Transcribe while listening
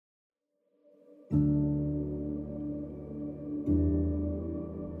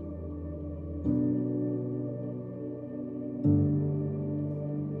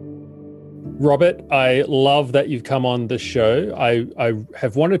Robert, I love that you've come on the show. I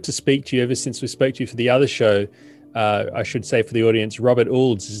have wanted to speak to you ever since we spoke to you for the other show. I should say for the audience, Robert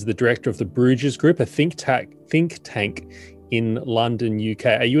Oulds is the director of the Bruges Group, a think tank in London, UK.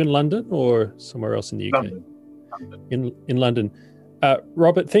 Are you in London or somewhere else in the UK? London. In London.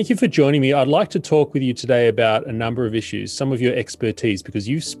 Robert, thank you for joining me. I'd like to talk with you today about a number of issues, some of your expertise, because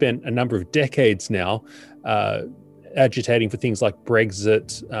you've spent a number of decades now agitating for things like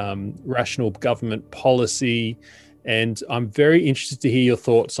Brexit, rational government policy. And I'm very interested to hear your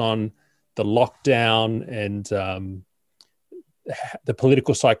thoughts on the lockdown and the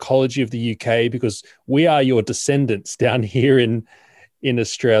political psychology of the UK, because we are your descendants down here in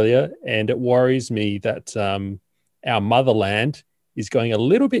Australia. And it worries me that our motherland is going a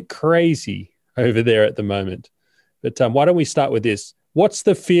little bit crazy over there at the moment. But why don't we start with this? What's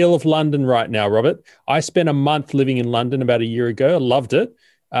the feel of London right now, Robert? I spent a month living in London about a year ago. I loved it.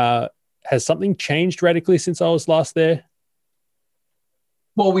 Has something changed radically since I was last there?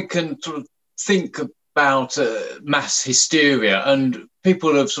 Well, we can sort of think about mass hysteria, and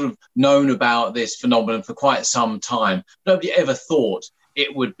people have sort of known about this phenomenon for quite some time. Nobody ever thought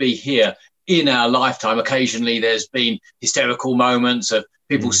it would be here in our lifetime. Occasionally there's been hysterical moments of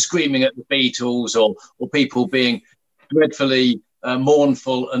people screaming at the Beatles or people being dreadfully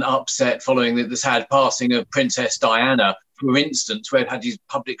mournful and upset following the sad passing of Princess Diana, for instance, where it had these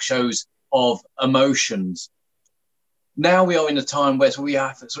public shows of emotions. Now we are in a time where we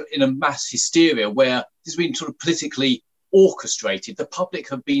are sort of in a mass hysteria where this has been sort of politically orchestrated. The public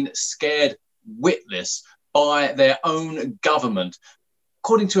have been scared witless by their own government.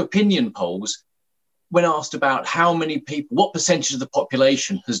 According to opinion polls, when asked about how many people, what percentage of the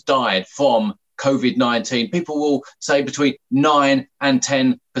population has died from COVID-19, people will say between 9 and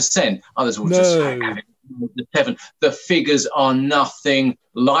 10%. Others will just have it 7. The figures are nothing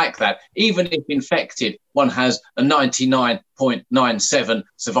like that. Even if infected, one has a 99.97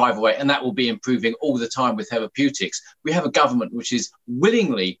 survival rate, and that will be improving all the time with therapeutics. We have a government which is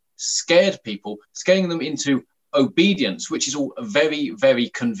willingly scaring them into obedience, which is all very, very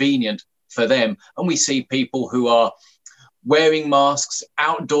convenient for them. And we see people who are wearing masks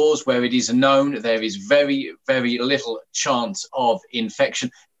outdoors where it is known there is very, very little chance of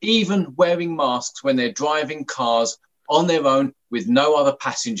infection, even wearing masks when they're driving cars on their own with no other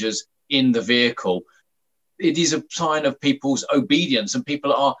passengers in the vehicle. It is a sign of people's obedience, and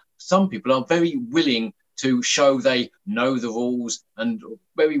some people are very willing to show they know the rules and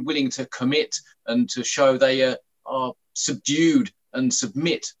very willing to commit and to show they are subdued and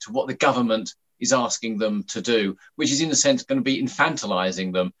submit to what the government is asking them to do, which is in a sense going to be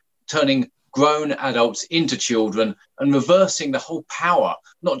infantilizing them, turning grown adults into children and reversing the whole power,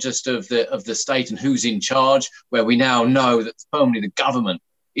 not just of the state and who's in charge, where we now know that firmly the government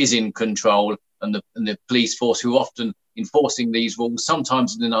is in control and the police force who are often enforcing these rules,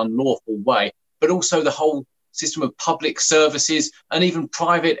 sometimes in an unlawful way, but also the whole system of public services and even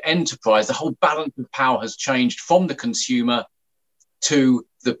private enterprise. The whole balance of power has changed from the consumer to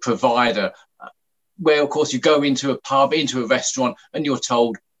the provider, where, of course, you go into a pub, into a restaurant, and you're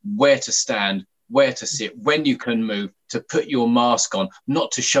told where to stand, where to sit, when you can move, to put your mask on,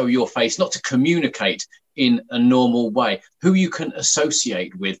 not to show your face, not to communicate in a normal way, who you can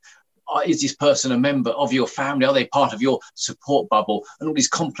associate with. Is this person a member of your family? Are they part of your support bubble? And all these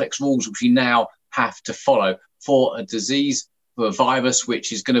complex rules which we now have to follow for a disease, for a virus,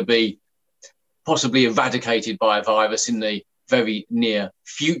 which is going to be possibly eradicated by a virus in the very near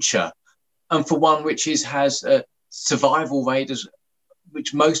future. And for one which has a survival rate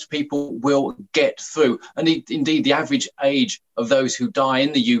which most people will get through. And indeed, the average age of those who die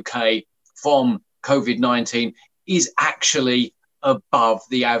in the UK from COVID-19 is actually above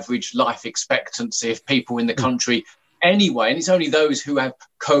the average life expectancy of people in the country anyway. And it's only those who have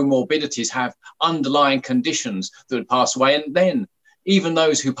comorbidities, have underlying conditions that would pass away. And then even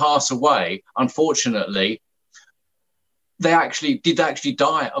those who pass away, unfortunately, did they actually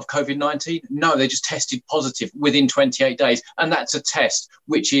die of COVID-19? No, they just tested positive within 28 days. And that's a test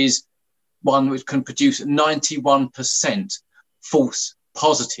which is one which can produce 91% false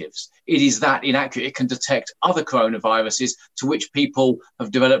positives. It is that inaccurate. It can detect other coronaviruses to which people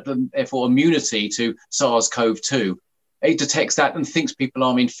have developed, therefore, immunity to SARS-CoV-2. It detects that and thinks people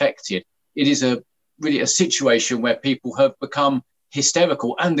are infected. It is really a situation where people have become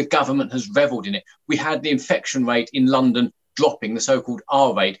hysterical, and the government has revelled in it. We had the infection rate in London dropping, the so-called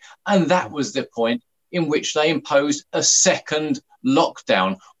R rate, and that was the point in which they imposed a second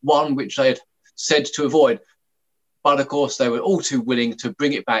lockdown, one which they had said to avoid. But of course, they were all too willing to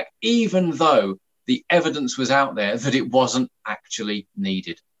bring it back, even though the evidence was out there that it wasn't actually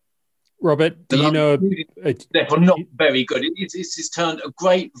needed. Robert, do you know? Therefore, not very good. It's turned a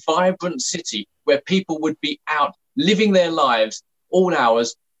great, vibrant city where people would be out living their lives all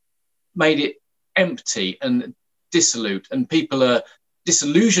hours, made it empty and dissolute, and people are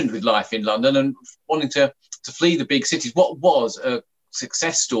disillusioned with life in London and wanting to flee the big cities. What was a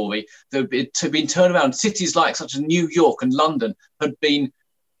success story that had been turned around? Cities like such as New York and London had been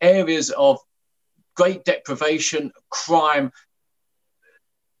areas of great deprivation, crime,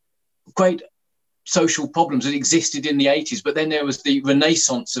 great social problems that existed in the 80s, but then there was the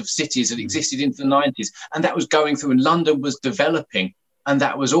renaissance of cities that existed into the 90s, and that was going through, and London was developing, and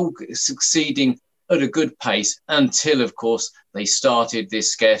that was all succeeding at a good pace until, of course, they started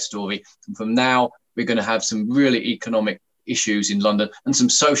this scare story. And from now, we're going to have some really economic issues in London, and some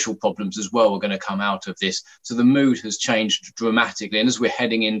social problems as well are going to come out of this. So the mood has changed dramatically, and as we're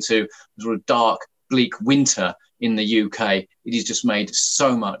heading into sort of dark, bleak winter in the UK, it is just made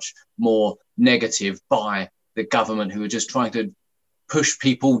so much more negative by the government, who are just trying to push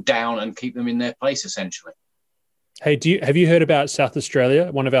people down and keep them in their place, essentially. Hey, have you heard about South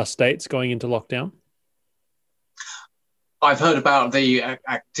Australia, one of our states, going into lockdown? I've heard about the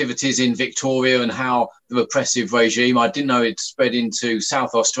activities in Victoria and how the repressive regime, I didn't know it spread into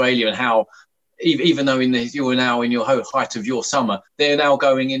South Australia, and how even though you're now in your height of your summer, they're now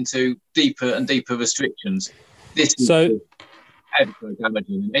going into deeper and deeper restrictions. This is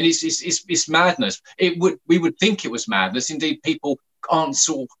damaging, and it's madness. We would think it was madness. Indeed, people aren't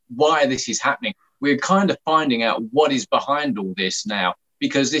sure why this is happening. We're kind of finding out what is behind all this now,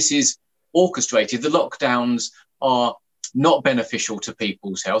 because this is orchestrated. The lockdowns are not beneficial to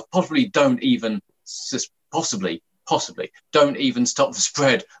people's health. Possibly don't even stop the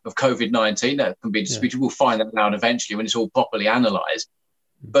spread of COVID-19. That can be disputed. Yeah. We'll find that out eventually when it's all properly analysed.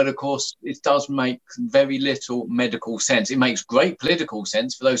 But of course, it does make very little medical sense. It makes great political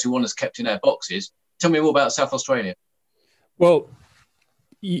sense for those who want us kept in our boxes. Tell me more about South Australia. Well,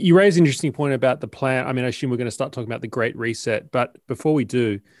 you raise an interesting point about the plan. I mean, I assume we're going to start talking about the Great Reset. But before we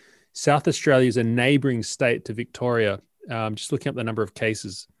do, South Australia is a neighbouring state to Victoria. Just looking up the number of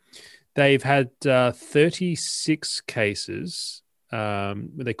cases. They've had 36 cases.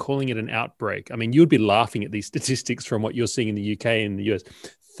 They're calling it an outbreak. I mean, you'd be laughing at these statistics from what you're seeing in the UK and the US.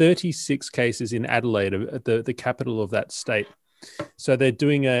 36 cases in Adelaide, the capital of that state. So they're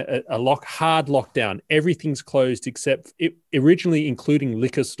doing a hard lockdown. Everything's closed except originally including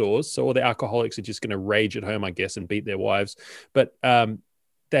liquor stores. So all the alcoholics are just going to rage at home, I guess, and beat their wives. But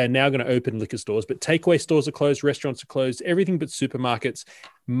they're now going to open liquor stores, but takeaway stores are closed, restaurants are closed, everything but supermarkets.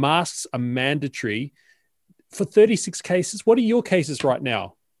 Masks are mandatory for 36 cases. What are your cases right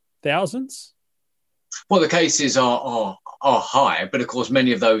now? Thousands? Well, the cases are high, but of course,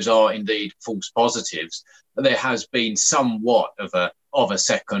 many of those are indeed false positives. There has been somewhat of a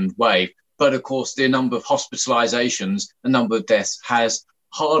second wave, but of course, the number of hospitalizations, the number of deaths has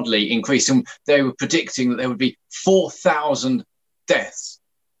hardly increased. And they were predicting that there would be 4,000 deaths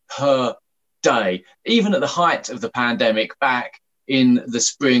per day. Even at the height of the pandemic back in the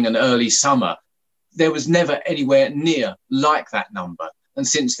spring and early summer, there was never anywhere near like that number. And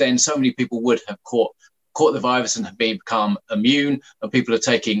since then, so many people would have caught the virus and have become immune, and people are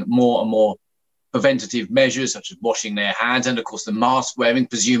taking more and more preventative measures, such as washing their hands, and of course the mask wearing,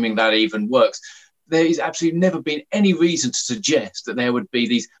 presuming that even works. There is absolutely never been any reason to suggest that there would be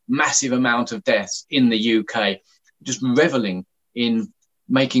these massive amount of deaths in the UK, just reveling in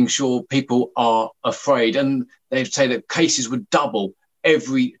making sure people are afraid. And they say that cases would double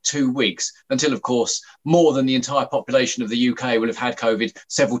every 2 weeks until, of course, more than the entire population of the UK will have had COVID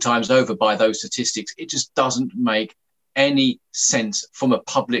several times over by those statistics. It just doesn't make any sense from a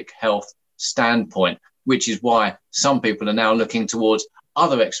public health standpoint, which is why some people are now looking towards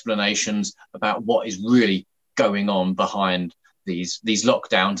other explanations about what is really going on behind these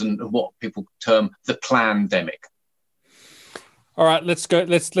lockdowns and what people term the plandemic. All right, let's go.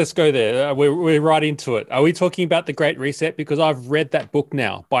 Let's go there. We're right into it. Are we talking about the Great Reset? Because I've read that book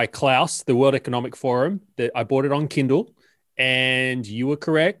now by Klaus, the World Economic Forum. I bought it on Kindle, and you were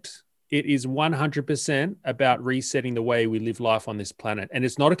correct. It is 100% about resetting the way we live life on this planet, and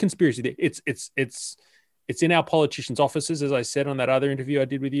it's not a conspiracy. It's in our politicians' offices, as I said on that other interview I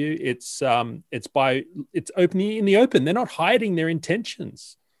did with you. It's opening in the open. They're not hiding their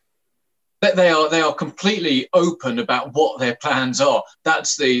intentions. They are completely open about what their plans are.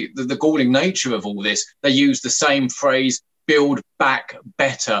 That's the galling nature of all this. They use the same phrase, build back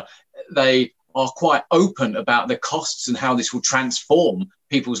better. They are quite open about the costs and how this will transform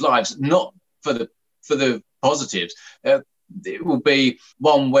people's lives, not for the positives. it will be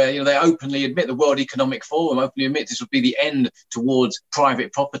one where, you know, they openly admit, the World Economic Forum openly admit this will be the end towards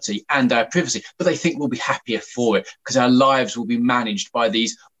private property and our privacy. But they think we'll be happier for it because our lives will be managed by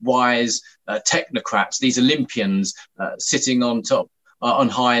these wise technocrats, these Olympians sitting on top, on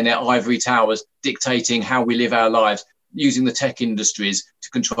high in their ivory towers, dictating how we live our lives, using the tech industries to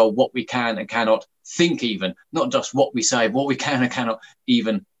control what we can and cannot think, even not just what we say, what we can and cannot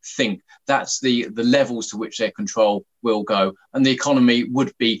even think. That's the levels to which their control will go. And the economy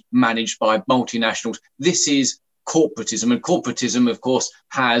would be managed by multinationals. This is corporatism. And corporatism, of course,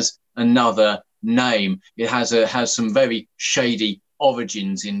 has another name. It has some very shady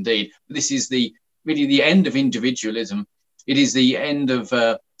origins indeed. This is really the end of individualism. It is the end of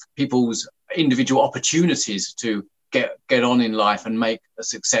people's individual opportunities to get on in life and make a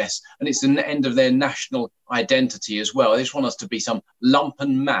success. And it's the end of their national identity as well. They just want us to be some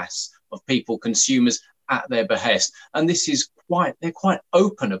lumpen mass of people, consumers at their behest. And this is they're quite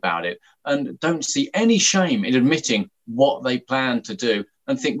open about it and don't see any shame in admitting what they plan to do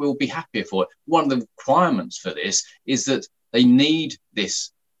and think we'll be happier for it. One of the requirements for this is that they need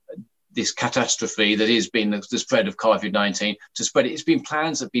this catastrophe that has been the spread of COVID-19 to spread it. It's been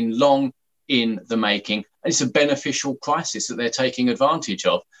plans that have been long in the making, and it's a beneficial crisis that they're taking advantage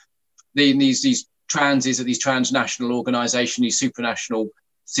of. These transnational organisations, these supranational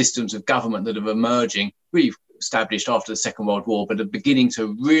systems of government that are emerging, really established after the Second World War, but are beginning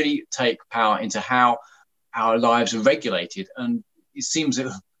to really take power into how our lives are regulated. And it seems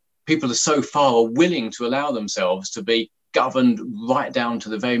that people are so far willing to allow themselves to be governed right down to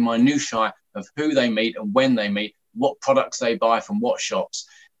the very minutiae of who they meet and when they meet, what products they buy from what shops.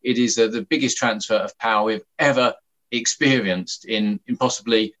 It is the biggest transfer of power we've ever experienced in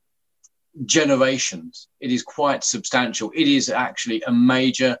possibly generations. It is quite substantial. It is actually a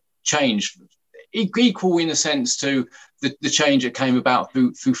major change, equal in a sense to the change that came about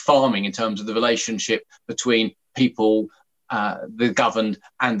through farming in terms of the relationship between people, the governed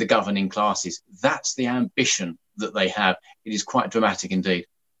and the governing classes. That's the ambition that they have. It is quite dramatic indeed.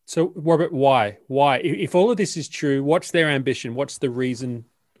 So, Robert, why? If all of this is true, what's their ambition? What's the reason?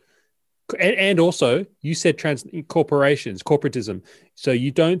 And also, you said corporatism. So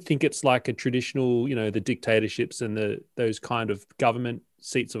you don't think it's like a traditional, you know, the dictatorships and those kind of government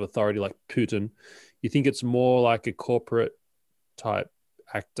seats of authority like Putin. You think it's more like a corporate type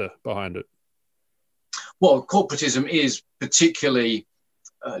actor behind it? Well, corporatism is particularly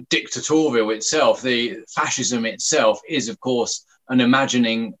dictatorial itself. The fascism itself is, of course, an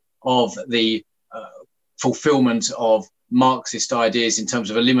imagining of the fulfillment of Marxist ideas in terms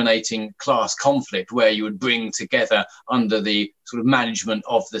of eliminating class conflict, where you would bring together under the sort of management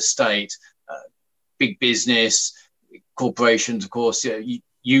of the state, big business, corporations, of course,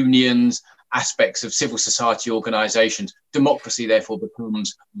 unions, aspects of civil society organizations. Democracy therefore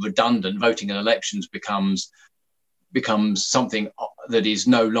becomes redundant. Voting in elections becomes something that is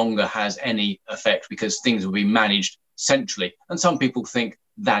no longer has any effect because things will be managed centrally. And some people think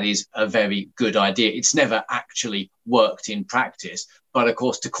that is a very good idea. It's never actually worked in practice. But of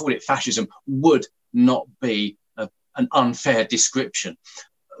course, to call it fascism would not be an unfair description.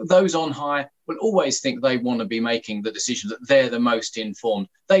 Those on high will always think they want to be making the decision, that they're the most informed.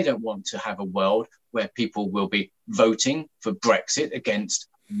 They don't want to have a world where people will be voting for Brexit against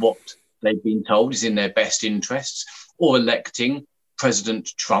what they've been told is in their best interests, or electing President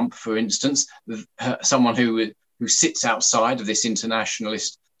Trump, for instance, someone who sits outside of this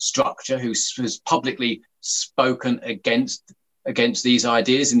internationalist structure, who has publicly spoken against these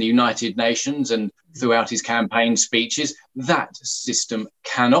ideas in the United Nations and throughout his campaign speeches. That system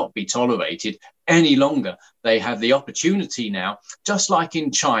cannot be tolerated any longer. They have the opportunity now, just like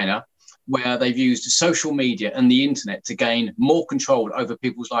in China, where they've used social media and the internet to gain more control over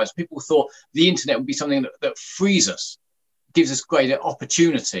people's lives. People thought the internet would be something that frees us, gives us greater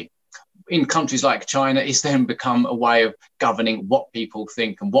opportunity. In countries like China, it's then become a way of governing what people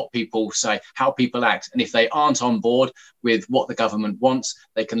think and what people say, how people act. And if they aren't on board with what the government wants,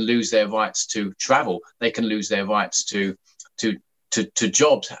 they can lose their rights to travel. They can lose their rights to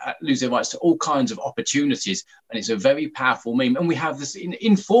jobs, lose their rights to all kinds of opportunities. And it's a very powerful meme. And we have this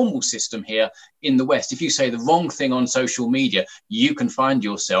informal system here in the West. If you say the wrong thing on social media, you can find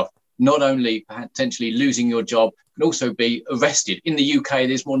yourself not only potentially losing your job, can also be arrested. In the UK,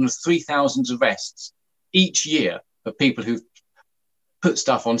 there's more than 3,000 arrests each year for people who put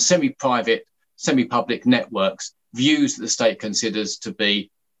stuff on semi-private, semi-public networks, views that the state considers to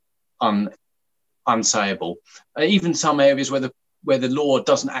be unsayable. Even some areas where the law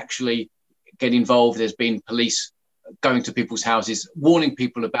doesn't actually get involved, there's been police going to people's houses, warning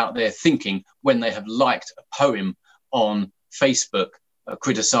people about their thinking when they have liked a poem on Facebook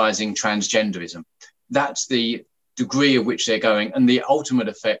criticizing transgenderism. That's the degree of which they're going. And the ultimate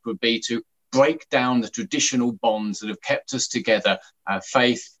effect would be to break down the traditional bonds that have kept us together, our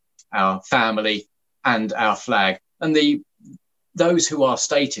faith, our family, and our flag. And those who are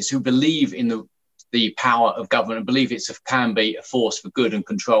statists, who believe in the power of government and believe it can be a force for good and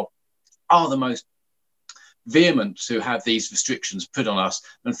control, are the most vehement to have these restrictions put on us.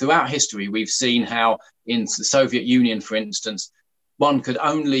 And throughout history, we've seen how in the Soviet Union, for instance, one could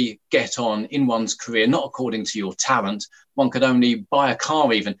only get on in one's career, not according to your talent. One could only buy a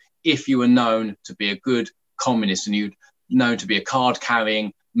car even if you were known to be a good communist and you'd known to be a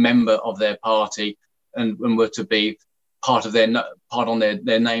card-carrying member of their party and were to be part of their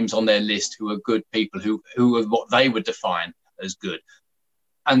names on their list, who are good people, who are what they would define as good.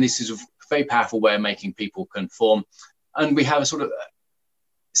 And this is a very powerful way of making people conform. And we have a sort of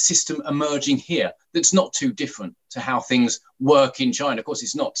system emerging here that's not too different to how things work in China. Of course,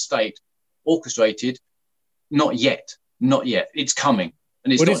 it's not state orchestrated, not yet. It's coming.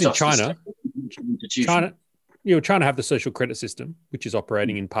 And it's what not is in China? China have the social credit system, which is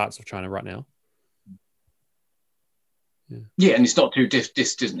operating in parts of China right now. Yeah, and it's not too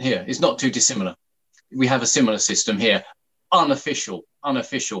distant here. It's not too dissimilar. We have a similar system here, unofficial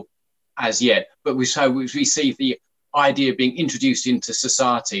as yet. But we see the idea being introduced into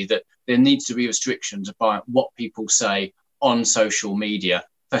society that there needs to be restrictions about what people say on social media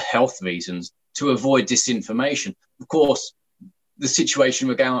for health reasons, to avoid disinformation. Of course, the situation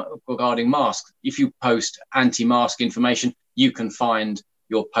regarding masks, if you post anti-mask information, you can find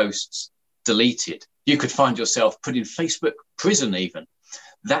your posts deleted. You could find yourself put in Facebook prison even.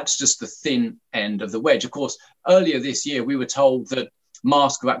 That's just the thin end of the wedge. Of course, earlier this year, we were told that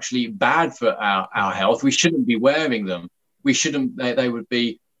masks were actually bad for our health. We shouldn't be wearing them. We shouldn't, they would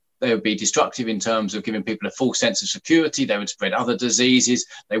be destructive in terms of giving people a false sense of security. They would spread other diseases.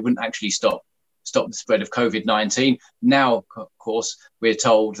 They wouldn't actually stop the spread of COVID-19. Now, of course, we're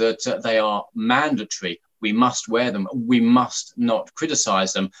told that they are mandatory. We must wear them. We must not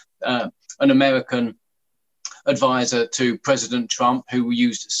criticize them. An American advisor to President Trump, who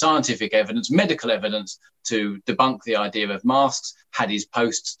used scientific evidence, medical evidence, to debunk the idea of masks, had his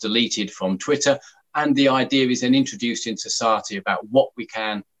posts deleted from Twitter. And the idea is then introduced in society about what we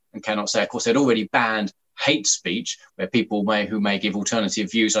can and cannot say. Of course, they'd already banned hate speech, where people who may give alternative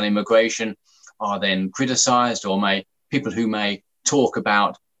views on immigration are then criticized, or people who may talk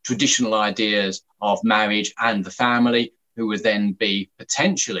about traditional ideas of marriage and the family, who would then be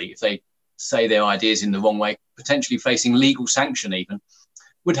potentially, if they say their ideas in the wrong way, potentially facing legal sanction even,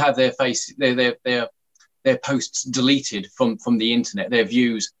 would have their posts deleted from the internet, their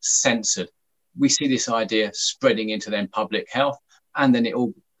views censored. We see this idea spreading into then public health, and then it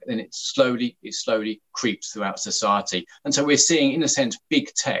slowly creeps throughout society. And so we're seeing, in a sense,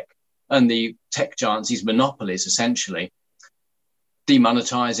 big tech and the tech giants, these monopolies essentially,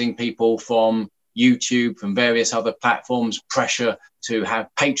 demonetizing people from YouTube, from various other platforms, pressure to have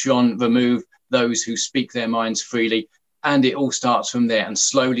Patreon remove those who speak their minds freely. And it all starts from there. And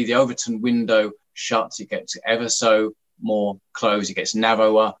slowly the Overton window shuts. It gets ever so more closed. It gets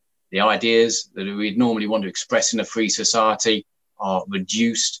narrower. The ideas that we'd normally want to express in a free society are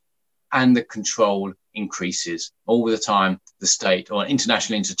reduced, and the control increases all the time. The state or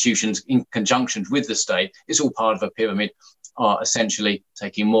international institutions, in conjunction with the state, it's all part of a pyramid, are essentially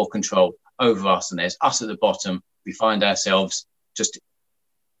taking more control over us. And there's us at the bottom. We find ourselves just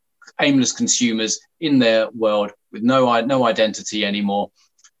aimless consumers in their world with no identity anymore,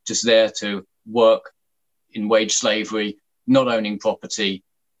 just there to work in wage slavery, not owning property.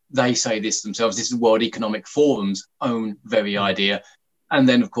 They say this themselves. This is World Economic Forum's own very idea. And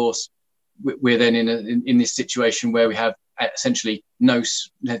then, of course, we're then in this situation where we have essentially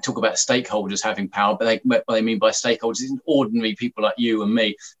they talk about stakeholders having power, but what they mean by stakeholders is ordinary people like you and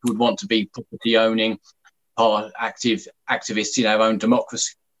me who would want to be property owning, activists in our own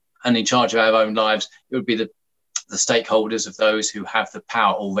democracy and in charge of our own lives. It would be the stakeholders of those who have the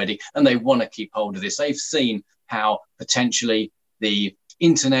power already, and they want to keep hold of this. They've seen how potentially the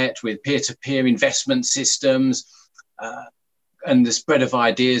internet with peer-to-peer investment systems and the spread of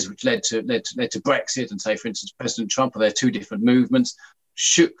ideas, which led to Brexit and, say, for instance, President Trump, or their two different movements,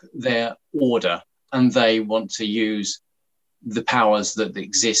 shook their order, and they want to use the powers that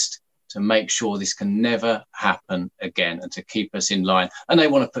exist to make sure this can never happen again and to keep us in line. And they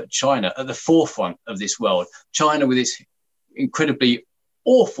want to put China at the forefront of this world. China, with its incredibly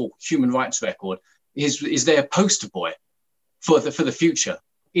awful human rights record, is their poster boy for the future.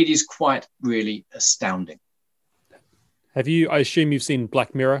 It is quite really astounding. I assume you've seen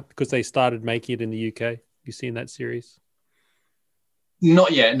Black Mirror, because they started making it in the UK. You've seen that series?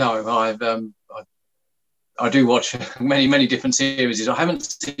 Not yet. No, I do watch many different series. I haven't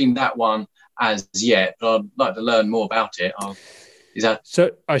seen that one as yet, but I'd like to learn more about it. Is that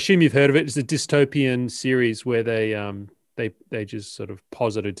so? I assume you've heard of it. It's a dystopian series where they just sort of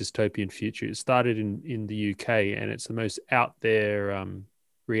posit a dystopian future. It started in the UK, and it's the most out there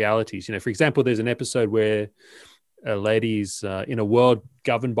realities. You know, for example, there's an episode where a lady's in a world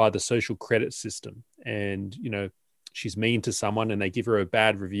governed by the social credit system, and you know, she's mean to someone, and they give her a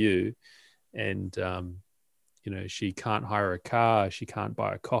bad review, and you know, she can't hire a car, she can't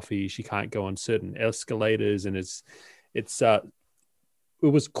buy a coffee, she can't go on certain escalators, and it's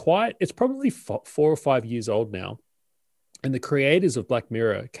probably 4 or 5 years old now. And the creators of Black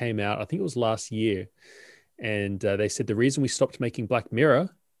Mirror came out, I think it was last year, and they said the reason we stopped making Black Mirror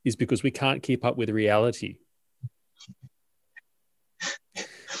is because we can't keep up with reality.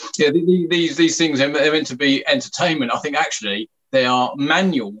 Yeah, these things are meant to be entertainment. I think actually they are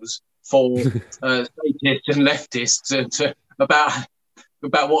manuals for statists and leftists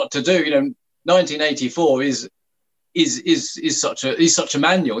about what to do. You know, 1984 is such a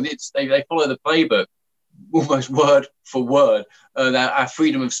manual. They follow the playbook almost word for word. That our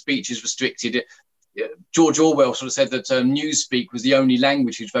freedom of speech is restricted. George Orwell sort of said that newspeak was the only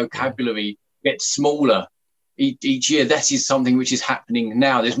language whose vocabulary gets smaller each year. That is something which is happening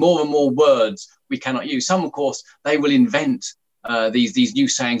now. There's more and more words we cannot use. Some, of course, they will invent these new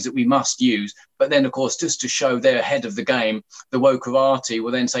sayings that we must use. But then, of course, just to show they're ahead of the game, the wokerati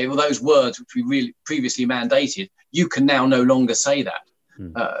will then say, well, those words which we really previously mandated, you can now no longer say that.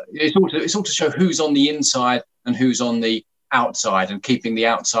 It's all to show who's on the inside and who's on the outside, and keeping the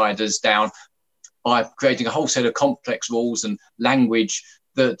outsiders down by creating a whole set of complex rules and language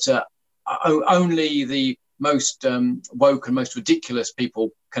that only the most woke and most ridiculous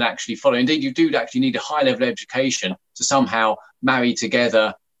people can actually follow. Indeed, you do actually need a high level of education to somehow marry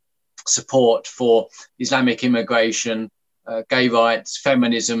together support for Islamic immigration, gay rights,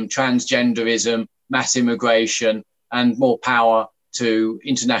 feminism, transgenderism, mass immigration, and more power to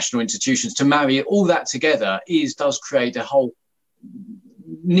international institutions. To marry all that together does create a whole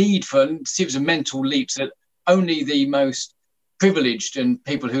need for a series of mental leaps that only the most privileged and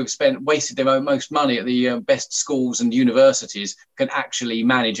people who have wasted their most money at the best schools and universities can actually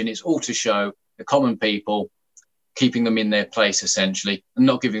manage. And it's all to show the common people, keeping them in their place essentially, and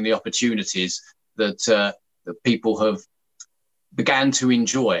not giving the opportunities that that people have began to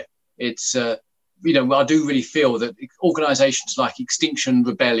enjoy. It's you know, I do really feel that organisations like Extinction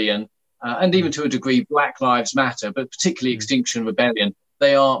Rebellion and even to a degree Black Lives Matter, but particularly Extinction Rebellion,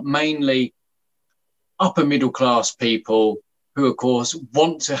 they are mainly upper middle class people who, of course,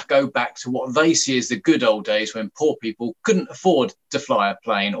 want to go back to what they see as the good old days when poor people couldn't afford to fly a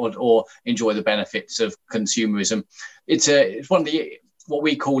plane or enjoy the benefits of consumerism. It's one of the, what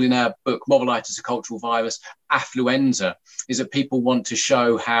we call in our book, Mobilitis, a Cultural Virus, affluenza, is that people want to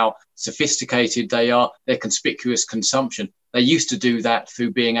show how sophisticated they are, their conspicuous consumption. They used to do that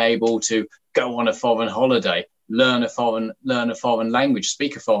through being able to go on a foreign holiday, learn a foreign language,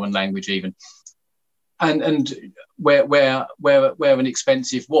 speak a foreign language even. And wear an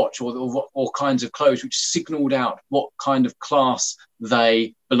expensive watch or kinds of clothes which signalled out what kind of class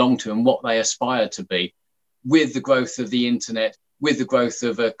they belong to and what they aspire to be. With the growth of the internet, with the growth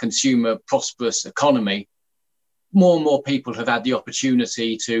of a consumer prosperous economy, more and more people have had the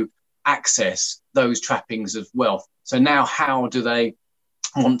opportunity to access those trappings of wealth. So now how do they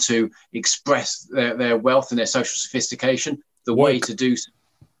want to express their wealth and their social sophistication? The way to do so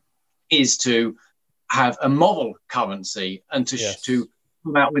is to have a moral currency and to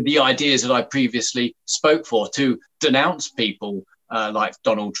come out with the ideas that I previously spoke for, to denounce people like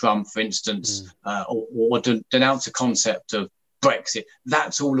Donald Trump, for instance, or to denounce the concept of Brexit.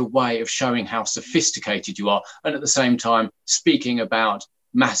 That's all a way of showing how sophisticated you are. And at the same time, speaking about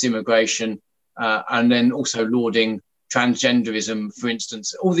mass immigration and then also lauding transgenderism, for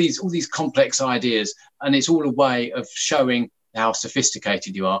instance, all these complex ideas. And it's all a way of showing how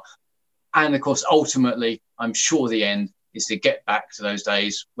sophisticated you are. And of course, ultimately, I'm sure the end is to get back to those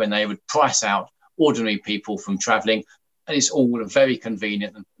days when they would price out ordinary people from traveling. And it's all very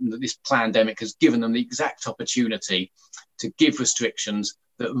convenient. And this pandemic has given them the exact opportunity to give restrictions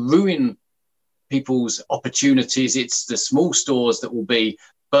that ruin people's opportunities. It's the small stores that will be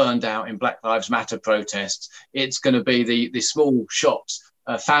burned out in Black Lives Matter protests. It's going to be the small shops,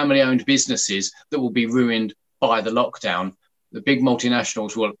 family-owned businesses that will be ruined by the lockdown. The big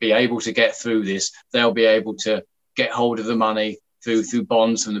multinationals will be able to get through this. They'll be able to get hold of the money through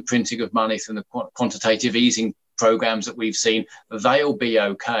bonds, from the printing of money, from the quantitative easing programs that we've seen. They'll be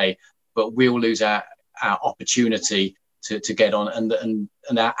okay, but we'll lose our opportunity to get on, and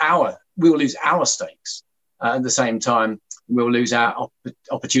we will lose our stakes. At the same time, we'll lose our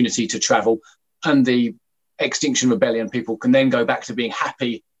opportunity to travel, and the Extinction Rebellion people can then go back to being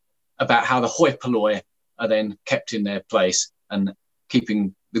happy about how the hoi polloi are then kept in their place and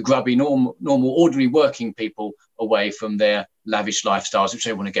keeping the grubby, normal, ordinary working people away from their lavish lifestyles, which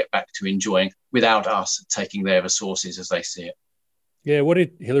they want to get back to enjoying without us taking their resources as they see it. Yeah, what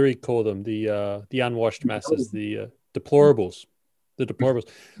did Hillary call them? The unwashed masses, the deplorables. The deplorables.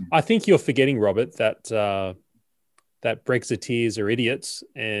 I think you're forgetting, Robert, that that Brexiteers are idiots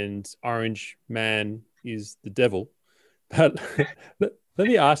and Orange Man is the devil. But let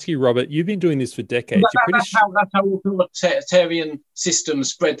me ask you, Robert, you've been doing this for decades. That's how authoritarian systems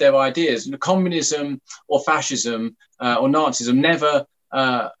spread their ideas. Communism or fascism or Nazism never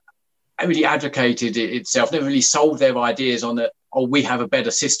really advocated itself, never really sold their ideas on that. Oh, we have a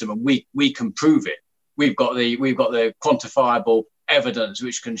better system and we can prove it. We've got the quantifiable evidence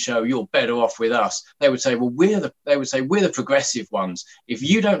which can show you're better off with us. They would say, well, we're the progressive ones. If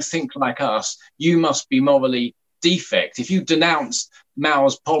you don't think like us, you must be morally defect. If you denounce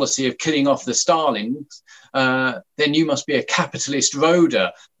Mao's policy of killing off the Stalins, then you must be a capitalist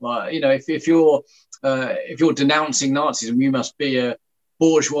roader. If you're denouncing Nazism, you must be a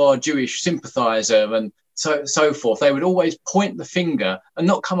bourgeois Jewish sympathizer, and so forth. They would always point the finger and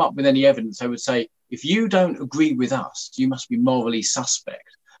not come up with any evidence. They would say, if you don't agree with us, you must be morally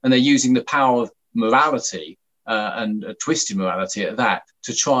suspect. And they're using the power of morality and a twisted morality at that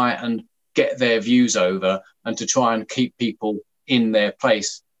to try and get their views over and to try and keep people in their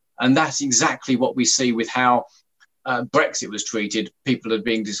place. And that's exactly what we see with how Brexit was treated. People are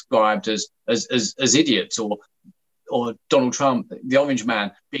being described as idiots, or Donald Trump, the Orange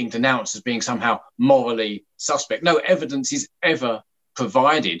Man, being denounced as being somehow morally suspect. No evidence is ever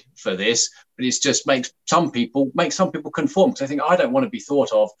provided for this, but it just makes some people conform, because they think, I don't want to be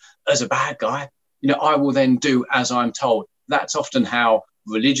thought of as a bad guy. I will then do as I'm told. That's often how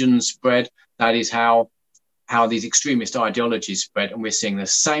religions spread. That is how these extremist ideologies spread, and we're seeing the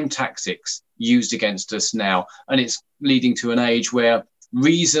same tactics used against us now. And it's leading to an age where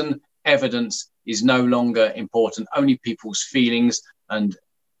reason, evidence is no longer important. Only people's feelings and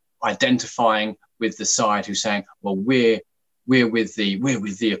identifying with the side who's saying, well, we're with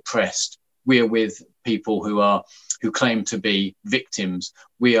the oppressed. We're with people who claim to be victims.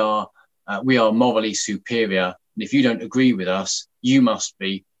 We are morally superior. And if you don't agree with us, you must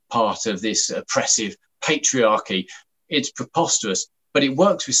be part of this oppressive patriarchy. It's preposterous, but it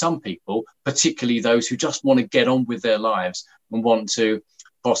works with some people, particularly those who just want to get on with their lives and want to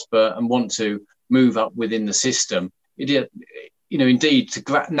prosper and want to move up within the system. Indeed,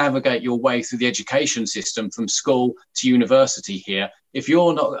 to navigate your way through the education system from school to university here, if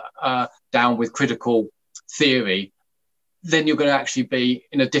you're not down with critical theory, then you're going to actually be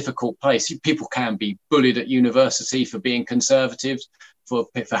in a difficult place. People can be bullied at university for being conservatives, for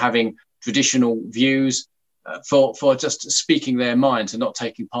having traditional views, for just speaking their minds and not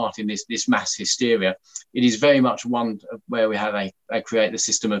taking part in this mass hysteria. It is very much one where we have they create the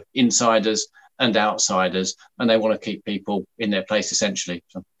system of insiders and outsiders, and they want to keep people in their place, essentially.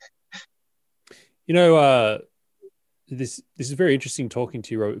 So. This is very interesting talking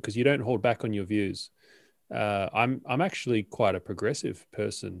to you, Robert, because you don't hold back on your views. I'm actually quite a progressive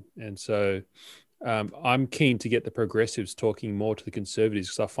person, and so I'm keen to get the progressives talking more to the conservatives,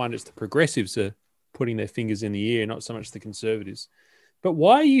 because I find it's the progressives are putting their fingers in the ear, not so much the conservatives. But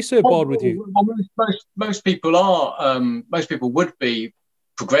why are you so bold with you? Most people are. Most people would be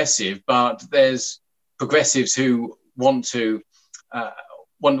progressive, but there's progressives who want to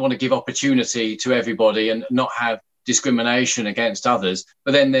give opportunity to everybody and not have discrimination against others.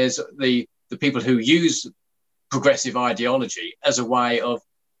 But then there's the people who use progressive ideology as a way of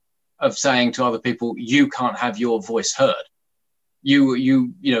saying to other people, you can't have your voice heard.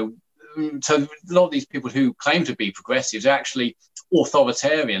 So a lot of these people who claim to be progressives are actually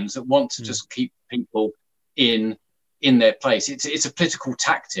authoritarians that want to just keep people in their place. It's a political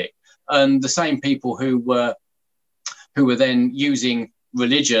tactic, and the same people who were then using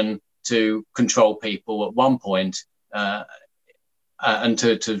religion to control people at one point, and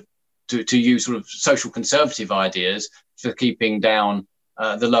to use sort of social conservative ideas for keeping down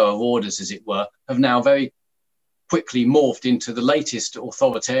the lower orders, as it were, have now very quickly morphed into the latest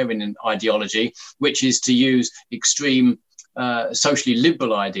authoritarian ideology, which is to use extreme socially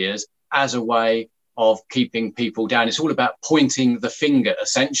liberal ideas as a way of keeping people down. It's all about pointing the finger,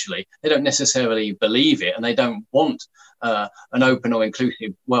 essentially. They don't necessarily believe it, and they don't want an open or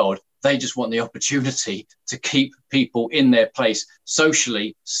inclusive world. They just want the opportunity to keep people in their place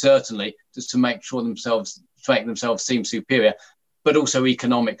socially, certainly, just to make sure themselves make themselves seem superior, but also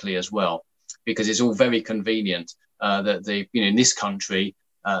economically as well, because it's all very convenient that in this country,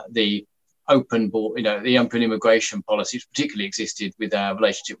 the open immigration policies particularly existed with our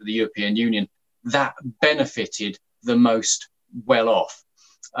relationship with the European Union, that benefited the most well off,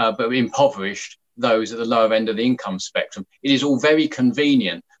 but impoverished those at the lower end of the income spectrum. It is all very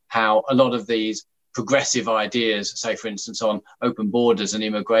convenient how a lot of these progressive ideas, say for instance on open borders and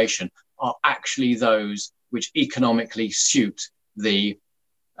immigration, are actually those which economically suit the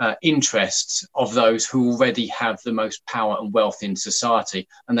interests of those who already have the most power and wealth in society,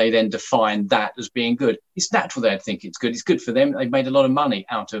 and they then define that as being good. It's natural they'd think it's good. It's good for them. They've made a lot of money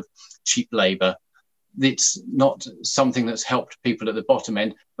out of cheap labour. It's not something that's helped people at the bottom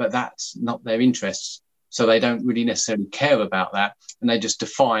end, but that's not their interests. So they don't really necessarily care about that, and they just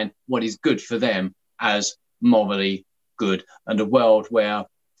define what is good for them as morally good. And a world where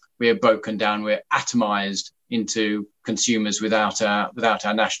we're broken down, we're atomized into consumers without our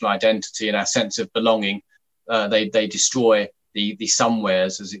national identity and our sense of belonging. They destroy the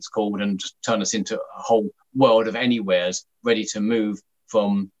somewheres, as it's called, and just turn us into a whole world of anywheres, ready to move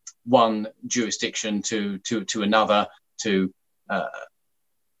from one jurisdiction to another, to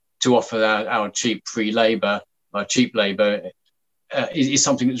offer our cheap free labour. Cheap labour is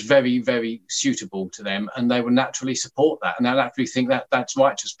something that's very, very suitable to them, and they will naturally support that, and they'll naturally think that that's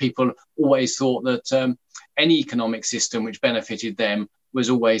righteous. People always thought that any economic system which benefited them was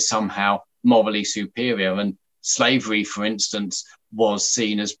always somehow morally superior, and slavery, for instance, was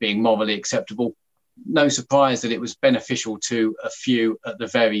seen as being morally acceptable. No surprise that it was beneficial to a few at the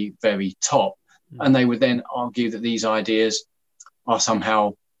very, very top, and they would then argue that these ideas are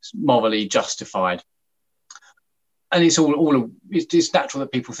somehow morally justified. And it's it's natural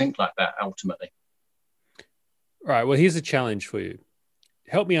that people think like that ultimately. All right. Well, here's a challenge for you.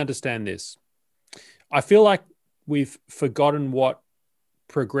 Help me understand this. I feel like we've forgotten what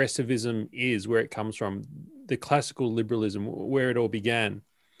progressivism is, where it comes from, the classical liberalism, where it all began.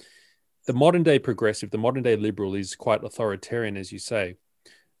 The modern day progressive, the modern day liberal is quite authoritarian, as you say.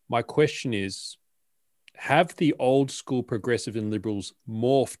 My question is, have the old school progressive and liberals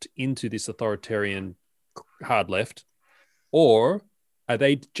morphed into this authoritarian hard left, or are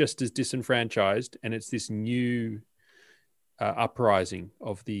they just as disenfranchised and it's this new uprising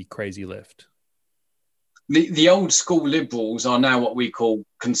of the crazy left? The old school liberals are now what we call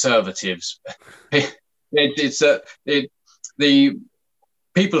conservatives. The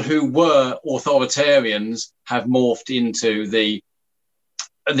people who were authoritarians have morphed into the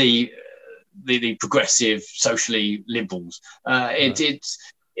progressive, socially liberals. It's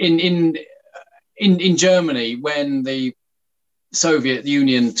in Germany, when the Soviet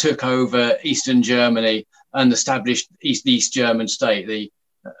Union took over Eastern Germany and established East German state,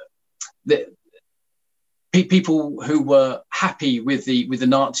 the people who were happy with the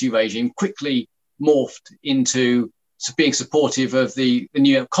Nazi regime quickly morphed into being supportive of the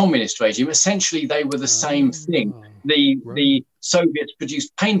new communist regime. Essentially, they were the same thing. The Soviets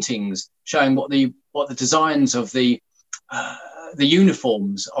produced paintings showing what the designs of the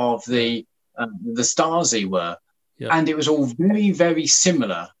uniforms of the Stasi were, and it was all very, very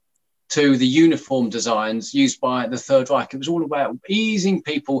similar to the uniform designs used by the Third Reich. It was all about easing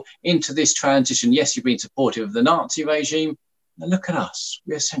people into this transition. Yes, you've been supportive of the Nazi regime. Now look at us.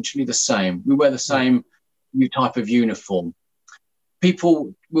 We're essentially the same. We wear the same new type of uniform.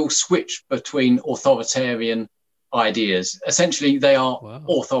 People will switch between authoritarian ideas. Essentially, they are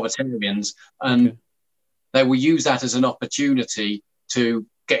authoritarians, and they will use that as an opportunity to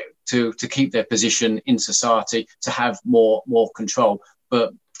get to keep their position in society, to have more control.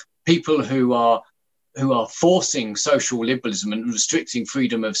 But people who are forcing social liberalism and restricting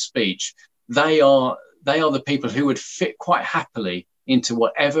freedom of speech, they are the people who would fit quite happily into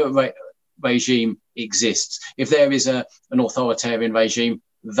whatever regime exists. If there is an authoritarian regime,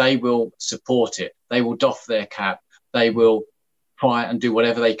 they will support it. They will doff their cap. They will try and do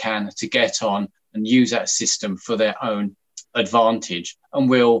whatever they can to get on and use that system for their own advantage, and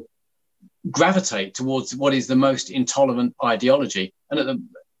will gravitate towards what is the most intolerant ideology. And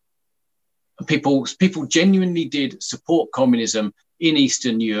people genuinely did support communism in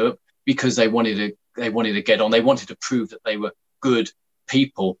Eastern Europe because they wanted to get on. They wanted to prove that they were good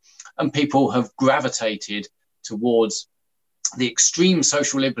people, and people have gravitated towards the extreme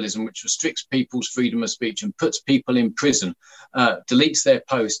social liberalism, which restricts people's freedom of speech and puts people in prison, deletes their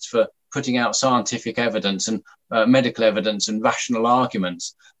posts for putting out scientific evidence and medical evidence and rational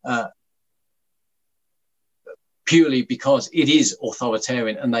arguments, purely because it is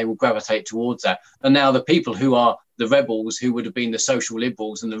authoritarian, and they will gravitate towards that. And now the people who are the rebels, who would have been the social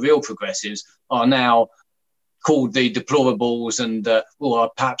liberals and the real progressives, are now called the deplorables and or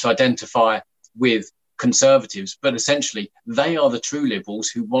perhaps identify with conservatives, but essentially they are the true liberals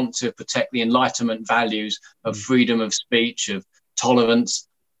who want to protect the Enlightenment values of freedom of speech, of tolerance,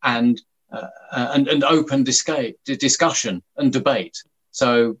 and open discussion and debate.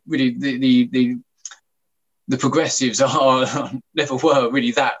 So really, the progressives are never were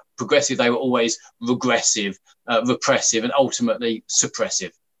really that progressive. They were always regressive, repressive, and ultimately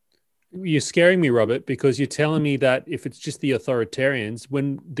suppressive. You're scaring me, Robert, because you're telling me that if it's just the authoritarians,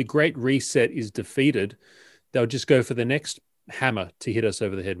 when the Great Reset is defeated, they'll just go for the next hammer to hit us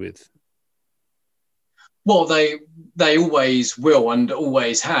over the head with. Well, they always will and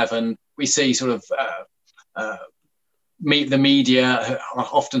always have, and we see sort of the media are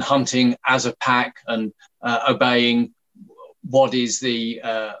often hunting as a pack and obeying what is the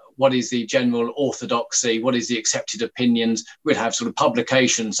general orthodoxy, what is the accepted opinions. We'd have sort of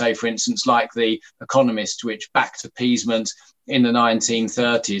publications, say, for instance, like The Economist, which backed appeasement in the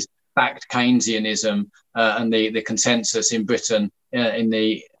 1930s, backed Keynesianism and the consensus in Britain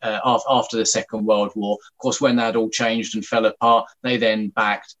after the Second World War. Of course, when that all changed and fell apart, they then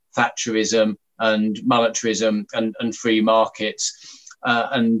backed Thatcherism and monetarism and free markets.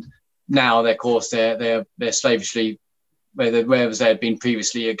 And now, of course, they're slavishly, whereas they had been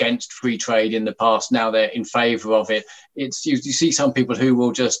previously against free trade in the past, now they're in favour of it. You see some people who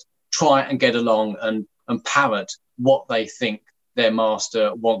will just try and get along and parrot what they think their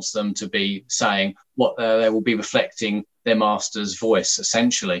master wants them to be saying, what they will be reflecting their master's voice,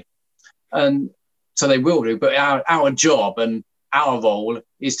 essentially. And so they will do. But our job and our role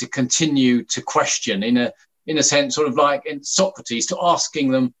is to continue to question, in a sense, sort of like in Socrates, to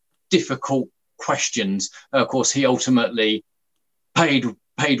asking them difficult questions. Of course, he ultimately paid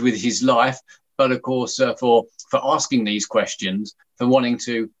with his life, but of course, for asking these questions, for wanting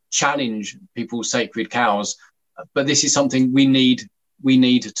to challenge people's sacred cows. But this is something we need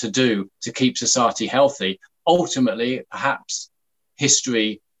to do to keep society healthy. Ultimately, perhaps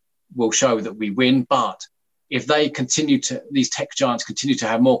history will show that we win, but if these tech giants continue to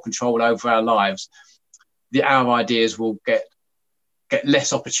have more control over our lives, our ideas will get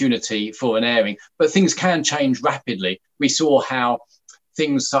less opportunity for an airing. But things can change rapidly. We saw how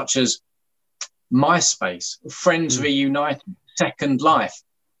things such as MySpace, Friends Reunited, Second Life,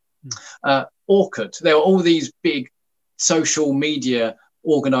 Orkut, there were all these big social media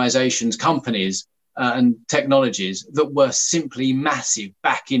organizations, companies, and technologies that were simply massive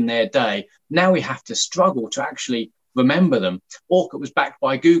back in their day. Now we have to struggle to actually remember them. Orkut was backed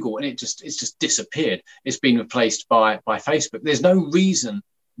by Google, and it's just disappeared. It's been replaced by Facebook. There's no reason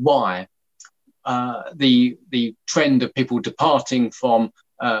why the trend of people departing from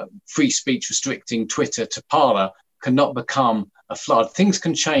free speech restricting Twitter to Parler cannot become a flood. Things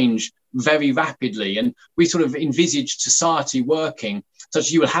can change very rapidly, and we sort of envisage society working such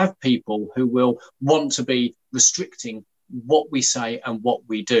that you will have people who will want to be restricting what we say and what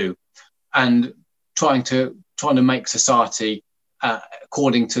we do, and trying to make society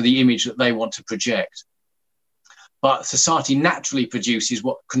according to the image that they want to project. But society naturally produces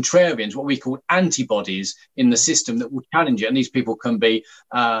contrarians, what we call antibodies in the system that will challenge it. And these people can be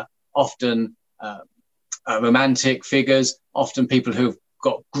often romantic figures, often people who've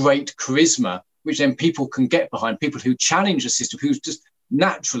got great charisma, which then people can get behind, people who challenge the system, who just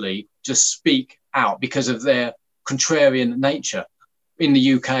naturally just speak out because of their contrarian nature. In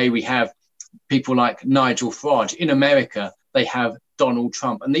the UK, we have people like Nigel Farage. In America, they have Donald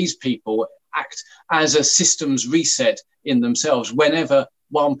Trump. And these people act as a systems reset in themselves. Whenever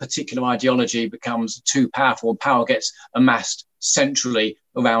one particular ideology becomes too powerful and power gets amassed centrally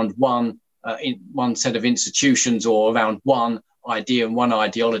around one set of institutions or around one idea and one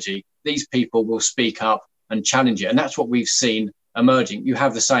ideology, these people will speak up and challenge it. And that's what we've seen emerging. You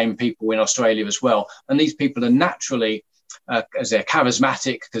have the same people in Australia as well. And these people are naturally, as they're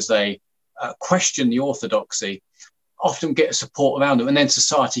charismatic, because they question the orthodoxy, often get support around them. And then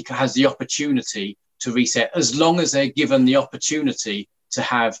society has the opportunity to reset, as long as they're given the opportunity to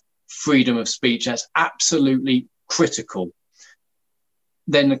have freedom of speech. That's absolutely critical.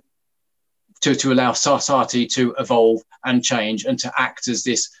 Then to allow society to evolve and change and to act as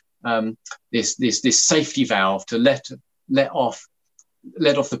this safety valve to let off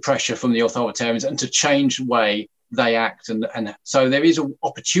the pressure from the authoritarians and to change the way they act. And so there is an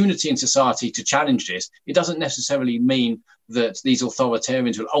opportunity in society to challenge this. It doesn't necessarily mean that these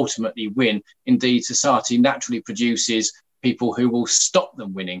authoritarians will ultimately win. Indeed, society naturally produces people who will stop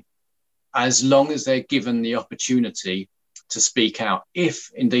them winning, as long as they're given the opportunity to speak out.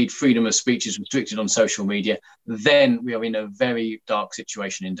 If indeed freedom of speech is restricted on social media, then we are in a very dark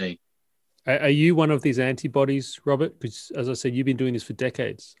situation indeed. Are you one of these antibodies, Robert? Because as I said, you've been doing this for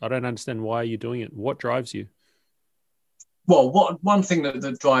decades. I don't understand why you're doing it. What drives you? Well, one thing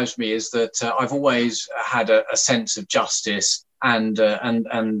that drives me is that I've always had a sense of justice and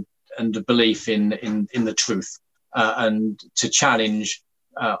a belief in the truth, and to challenge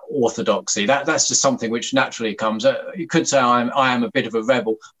orthodoxy. That's just something which naturally comes. You could say I am a bit of a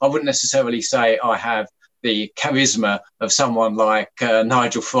rebel. I wouldn't necessarily say I have the charisma of someone like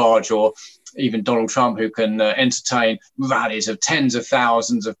Nigel Farage or even Donald Trump, who can entertain rallies of tens of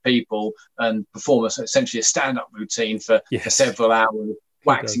thousands of people and perform essentially a stand-up routine for several hours,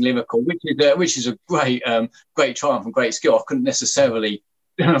 waxing lyrical, which is a great triumph and great skill. I couldn't necessarily,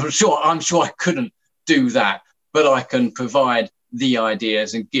 I'm sure I couldn't do that, but I can provide the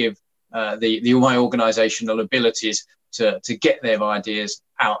ideas and give my organisational abilities to get their ideas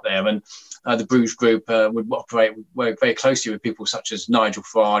out there. And the Bruges Group would work very closely with people such as Nigel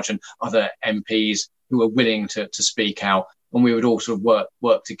Farage and other MPs who were willing to speak out. And we would all sort of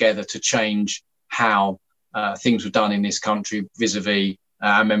work together to change how things were done in this country vis-a-vis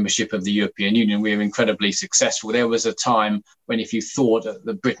our membership of the European Union. We were incredibly successful. There was a time when if you thought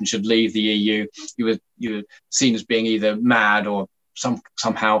that Britain should leave the EU, you were seen as being either mad or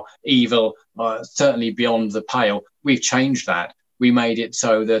somehow evil, certainly beyond the pale. We've changed that. We made it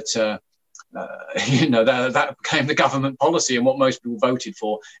so that that became the government policy and what most people voted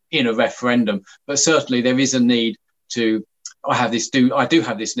for in a referendum. But certainly there is a need to. I do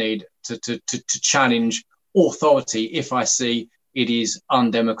have this need to challenge authority if I see it is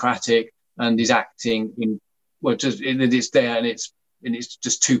undemocratic and is acting it's there and it's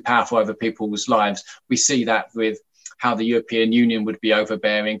just too powerful over people's lives. We see that with how the European Union would be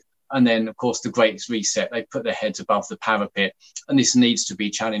overbearing. And then, of course, the Great Reset, they put their heads above the parapet, and this needs to be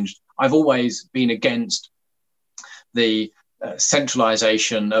challenged. I've always been against the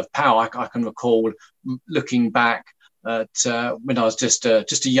centralisation of power. I can recall looking back at when I was just a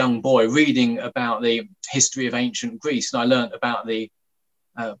young boy, reading about the history of ancient Greece, and I learnt about the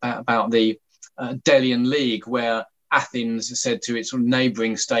Delian League, where Athens said to its sort of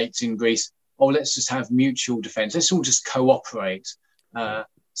neighbouring states in Greece, "Oh, let's just have mutual defence. Let's all just cooperate."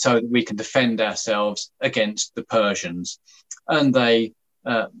 So that we can defend ourselves against the Persians. And they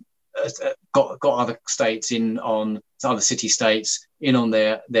got other states in on other city-states in on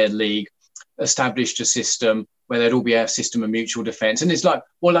their league, established a system where there'd all be a system of mutual defence. And it's like,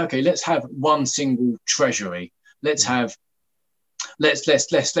 well, okay, let's have one single treasury. Let's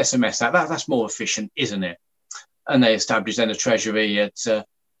less amass that. That's more efficient, isn't it? And they established then a treasury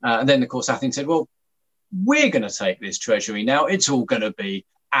and then of course Athens said, well, we're going to take this treasury now. It's all going to be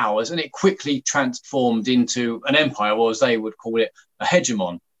ours. And it quickly transformed into an empire, or as they would call it, a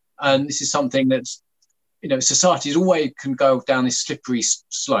hegemon. And this is something that's, societies always can go down this slippery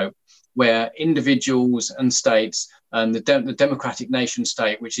slope where individuals and states and the democratic nation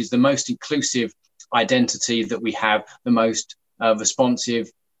state, which is the most inclusive identity that we have, the most responsive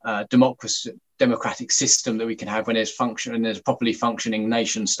democratic system that we can have when there's a properly functioning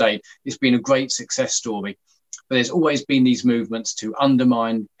nation state. It's been a great success story. But there's always been these movements to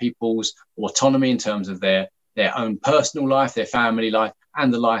undermine people's autonomy in terms of their own personal life, their family life,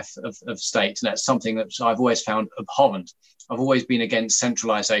 and the life of states. And that's something that I've always found abhorrent. I've always been against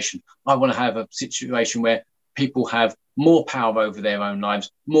centralisation. I want to have a situation where people have more power over their own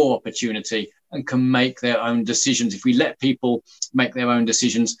lives, more opportunity, and can make their own decisions. If we let people make their own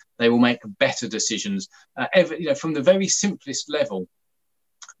decisions, they will make better decisions. From the very simplest level,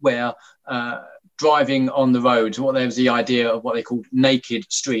 where driving on the roads, there was the idea of what they called naked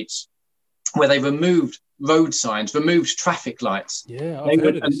streets, where they removed road signs, removed traffic lights. Yeah, I've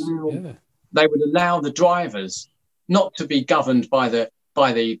heard of this. They would allow the drivers not to be governed by the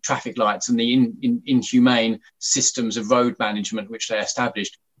traffic lights and the inhumane systems of road management which they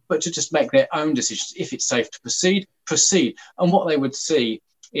established, but to just make their own decisions. If it's safe to proceed. And what they would see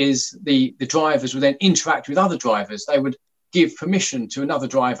is the drivers would then interact with other drivers. They would give permission to another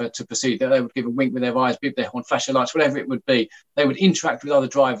driver to proceed. They would give a wink with their eyes, beep their horn, flash their lights, whatever it would be. They would interact with other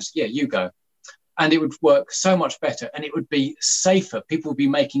drivers. Yeah, you go. And it would work so much better, and it would be safer. People would be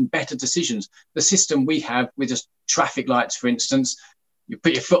making better decisions. The system we have with just traffic lights, for instance, you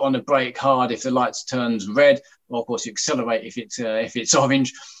put your foot on the brake hard if the lights turns red, or of course you accelerate if it's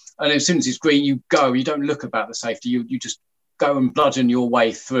orange. And as soon as it's green, you go. You don't look about the safety. You just go and bludgeon your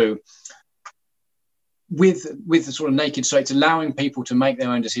way through. With the sort of naked streets, allowing people to make their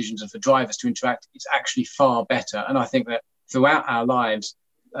own decisions and for drivers to interact, it's actually far better. And I think that throughout our lives,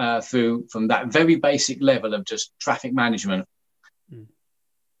 from that very basic level of just traffic management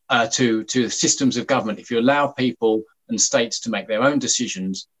to systems of government, if you allow people and states to make their own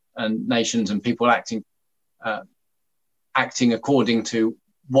decisions, and nations and people acting according to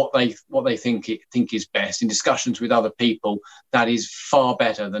what they think is best in discussions with other people, that is far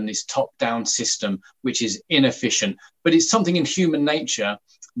better than this top-down system, which is inefficient. But it's something in human nature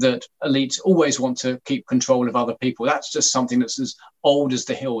that elites always want to keep control of other people. That's just something that's as old as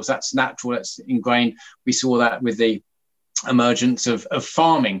the hills. That's natural. That's ingrained. We saw that with the emergence of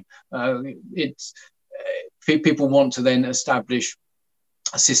farming. People want to then establish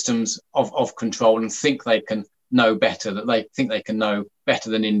systems of control and think they can know better, that they think they can know better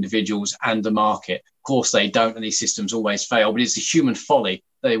than individuals and the market. Of course they don't, and these systems always fail, but it's the human folly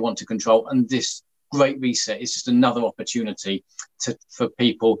that they want to control. And this Great Reset is just another opportunity for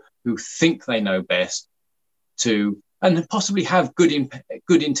people who think they know best to, and possibly have good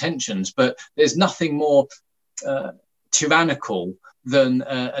intentions, but there's nothing more tyrannical than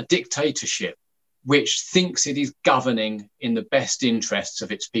a dictatorship which thinks it is governing in the best interests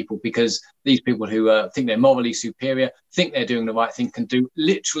of its people, because these people who think they're morally superior, think they're doing the right thing, can do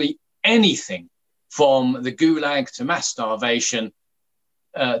literally anything from the gulag to mass starvation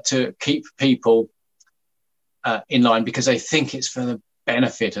to keep people in line, because they think it's for the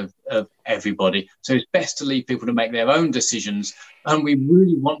benefit of everybody. So it's best to leave people to make their own decisions. And we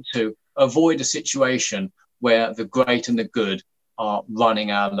really want to avoid a situation where the great and the good are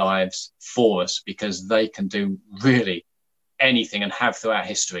running our lives for us, because they can do really anything and have throughout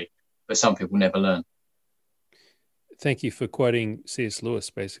history, but some people never learn. Thank you for quoting C.S.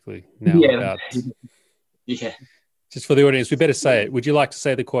 Lewis, basically. Now, yeah. Just for the audience, we better say it. Would you like to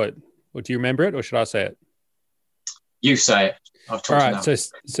say the quote, or do you remember it, or should I say it? You say it. I've talked. All right.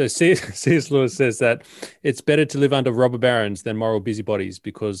 So C.S. Lewis says that it's better to live under robber barons than moral busybodies,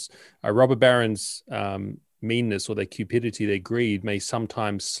 because a robber baron's meanness or their cupidity, their greed may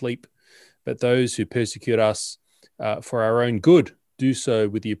sometimes sleep, but those who persecute us for our own good do so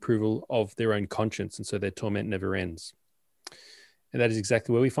with the approval of their own conscience, and so their torment never ends. And that is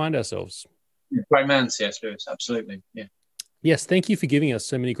exactly where we find ourselves. Great man, C.S. Lewis. Absolutely. Yeah. Yes. Thank you for giving us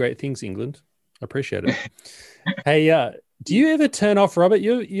so many great things, England. I appreciate it. Hey, do you ever turn off, Robert?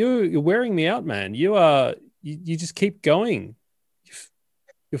 You're wearing me out, man. You just keep going.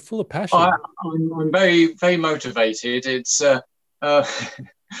 You're full of passion. I'm very, very motivated. It's I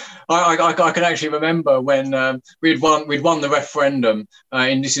can actually remember when we'd won the referendum,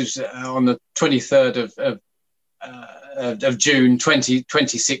 and this is on the 23rd of June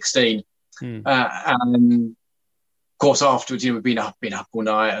 2016, and of course afterwards, we've been up all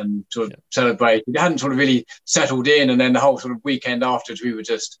night and sort of celebrated. It hadn't sort of really settled in, and then the whole sort of weekend afterwards, we were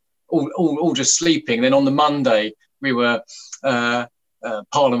just all just sleeping. And then on the Monday, we were.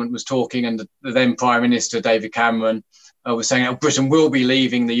 Parliament was talking, and the then Prime Minister David Cameron was saying, Britain will be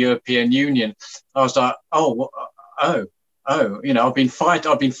leaving the European Union. I was like, I've been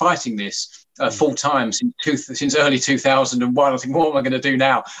fighting this full time since early 2001. I think, what am I going to do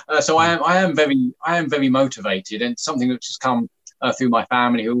now? So I am very motivated, and something which has come through my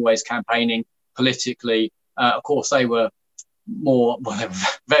family, who are always campaigning politically. Of course, they were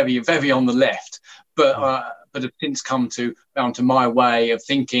very, very on the left, but have since come down to my way of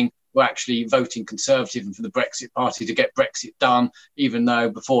thinking. We're actually voting Conservative and for the Brexit Party to get Brexit done, even though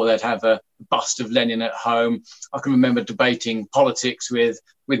before they'd have a bust of Lenin at home. I can remember debating politics with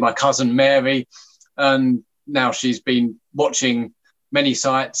my cousin Mary, and now she's been watching many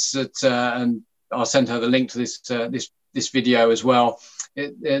sites and I'll send her the link to this video as well.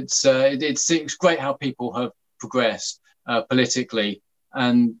 It's great how people have progressed politically,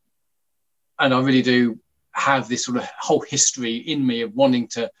 and I really do have this sort of whole history in me of wanting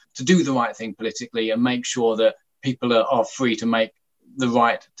to do the right thing politically and make sure that people are free to make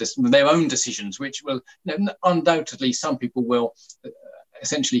their own decisions, which will, undoubtedly some people will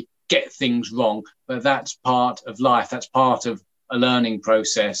essentially get things wrong, but that's part of life. That's part of a learning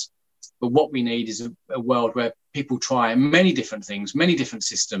process. But what we need is a world where people try many different things, many different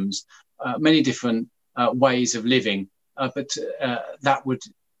systems, many different ways of living, but that would,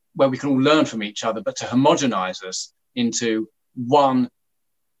 where we can all learn from each other, but to homogenize us into one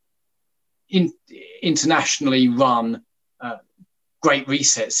internationally run Great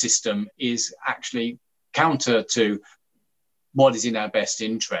Reset system is actually counter to what is in our best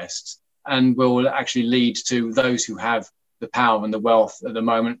interests, and will actually lead to those who have the power and the wealth at the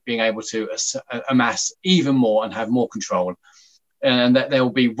moment being able to amass even more and have more control. And that there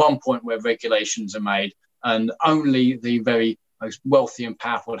will be one point where regulations are made, and only the very most wealthy and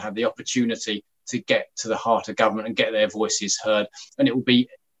powerful have the opportunity to get to the heart of government and get their voices heard. And it will be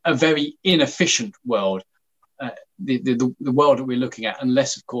a very inefficient world, the world that we're looking at,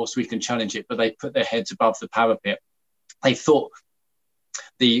 unless, of course, we can challenge it. But they put their heads above the parapet. They thought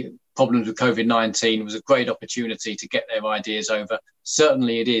the problems with COVID-19 was a great opportunity to get their ideas over.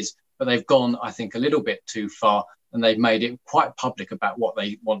 Certainly it is, but they've gone, I think, a little bit too far, and they've made it quite public about what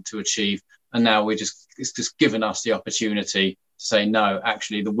they want to achieve. And now it's just given us the opportunity to say, no,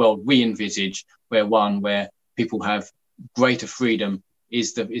 actually the world we envisage, where people have greater freedom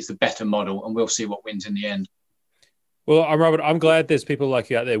is the better model, and we'll see what wins in the end. Well, Robert, I'm glad there's people like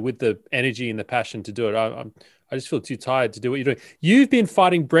you out there with the energy and the passion to do it. I just feel too tired to do what you're doing. You've been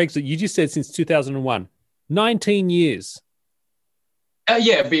fighting Brexit, you just said, since 2001, 19 years.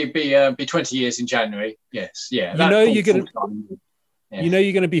 Yeah, be 20 years in January. Yes, yeah. You're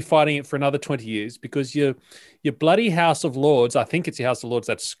going to be fighting it for another 20 years because your bloody House of Lords, I think it's your House of Lords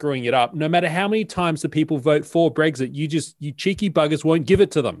that's screwing it up. No matter how many times the people vote for Brexit, you cheeky buggers won't give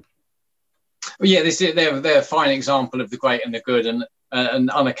it to them. Well, yeah, they're a fine example of the great and the good, and an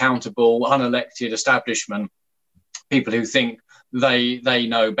unaccountable, unelected establishment. People who think they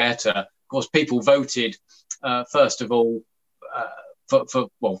know better. Of course, people voted first of all for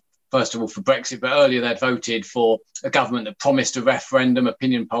Brexit, but earlier they'd voted for a government that promised a referendum.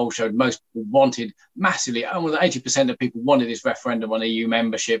 Opinion polls showed most people wanted massively, almost 80% of people wanted this referendum on EU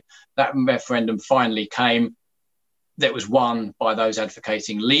membership. That referendum finally came. That was won by those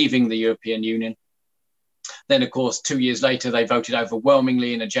advocating leaving the European Union. Then, of course, 2 years later, they voted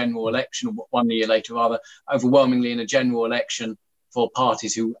overwhelmingly in a general election, 1 year later rather, overwhelmingly in a general election for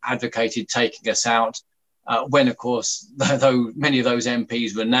parties who advocated taking us out. When, of course, though many of those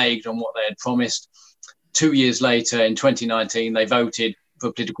MPs reneged on what they had promised. 2 years later, in 2019, they voted for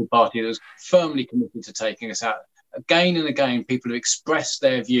a political party that was firmly committed to taking us out. Again and again, people have expressed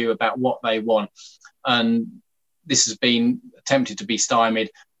their view about what they want. And this has been attempted to be stymied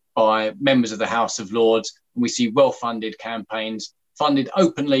by members of the House of Lords. And we see well-funded campaigns, funded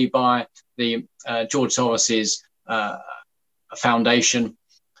openly by the George Soros's foundation.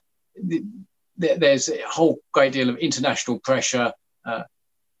 There's a whole great deal of international pressure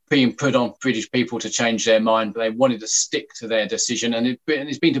being put on British people to change their mind, but they wanted to stick to their decision, and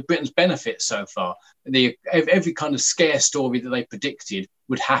it's been to Britain's benefit so far. Every kind of scare story that they predicted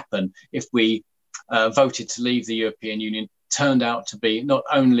would happen if we voted to leave the European Union turned out to be not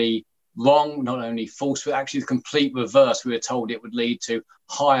only wrong, not only false, but actually the complete reverse. We were told it would lead to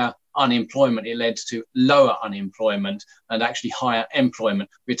higher unemployment. It led to lower unemployment and actually higher employment.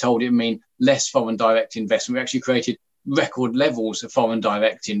 We were told it would mean less foreign direct investment. We actually created record levels of foreign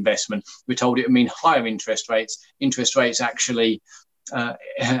direct investment. We were told it would mean higher interest rates. Interest rates actually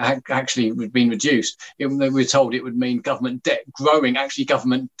been reduced. We were told it would mean government debt growing. Actually,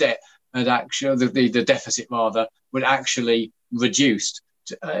 government debt and actually the deficit rather would actually reduced.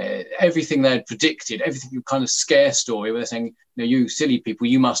 Everything they had predicted, everything kind of scare story where they're saying, you silly people,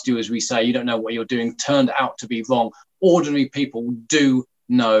 you must do as we say, you don't know what you're doing, turned out to be wrong. Ordinary people do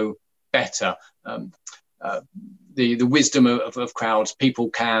know better. The wisdom of crowds, people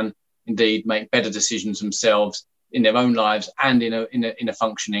can indeed make better decisions themselves in their own lives and in a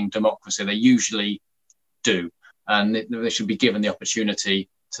functioning democracy. They usually do, and they should be given the opportunity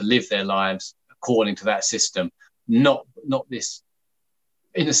to live their lives according to that system, not this,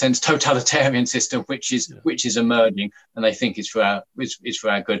 in a sense, totalitarian system which is emerging, and they think is for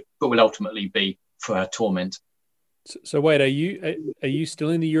our good, but will ultimately be for our torment. So wait, are you still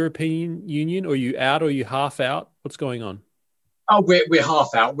in the European Union, or are you out, or are you half out? What's going on? Oh, we're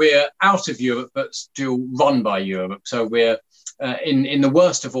half out. We're out of Europe, but still run by Europe. So we're in the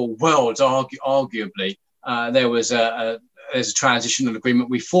worst of all worlds, arguably. There's a transitional agreement.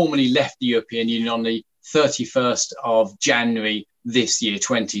 We formally left the European Union on the 31st of January this year,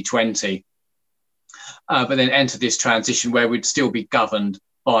 2020, but then entered this transition where we'd still be governed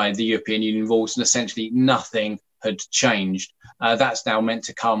by the European Union rules, and essentially nothing had changed. That's now meant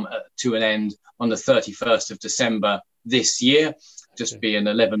to come to an end on the 31st of December this year, just be an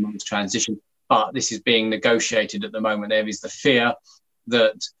 11-month transition. But this is being negotiated at the moment. There is the fear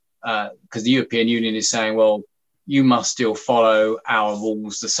that, because the European Union is saying, well, you must still follow our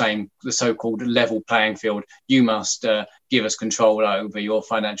rules, the so-called level playing field. You must give us control over your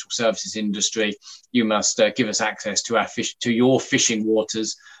financial services industry. You must give us access to your fishing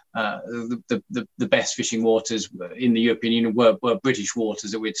waters. The best fishing waters in the European Union were British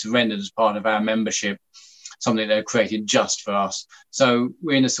waters that we'd surrendered as part of our membership, something they created just for us. So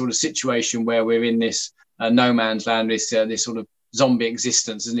we're in a sort of situation where we're in this no man's land, this sort of zombie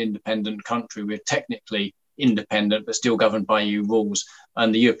existence as an independent country. We're technically independent, but still governed by EU rules.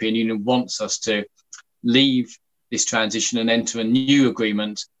 And the European Union wants us to leave this transition and enter a new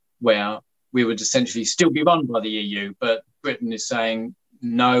agreement where we would essentially still be run by the EU. But Britain is saying,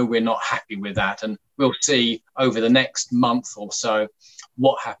 no, we're not happy with that. And we'll see over the next month or so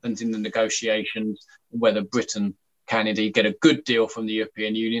what happens in the negotiations, whether Britain can indeed get a good deal from the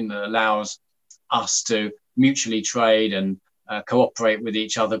European Union that allows us to mutually trade and cooperate with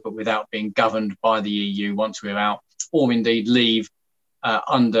each other, but without being governed by the EU once we're out, or indeed leave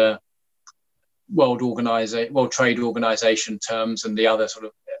under World Trade Organization terms and the other sort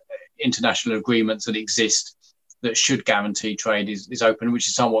of international agreements that exist that should guarantee trade is open, which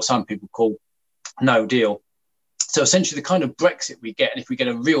is what some people call no deal. So essentially the kind of Brexit we get, and if we get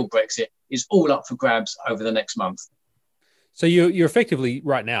a real Brexit, is all up for grabs over the next month. So you're effectively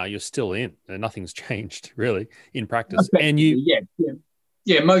right now, you're still in, and nothing's changed really in practice. And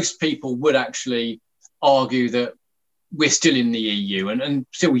most people would actually argue that we're still in the EU and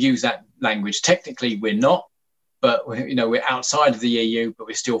still use that language. Technically, we're not, but we're outside of the EU, but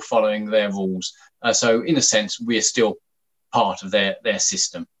we're still following their rules. So in a sense, we're still part of their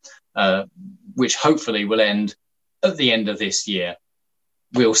system, which hopefully will end at the end of this year.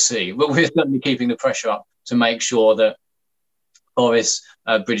 We'll see. But we're certainly keeping the pressure up to make sure that Boris,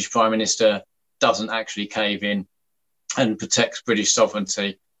 British Prime Minister, doesn't actually cave in and protects British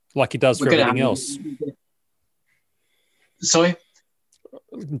sovereignty. Like he does for everything else. Sorry?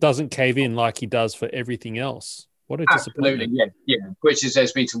 Doesn't cave in like he does for everything else. What a disappointment. Absolutely, yeah. Which is,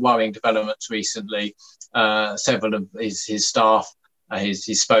 there's been some worrying developments recently. Several of his staff,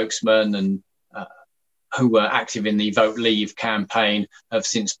 his spokesman, and who were active in the Vote Leave campaign have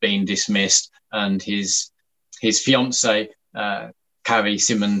since been dismissed. And his fiancée, Carrie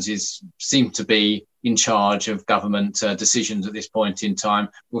Symonds, seemed to be in charge of government decisions at this point in time.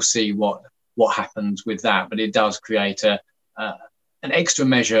 We'll see what happens with that, but it does create an extra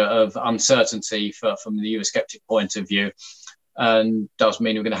measure of uncertainty from the Eurosceptic point of view, and does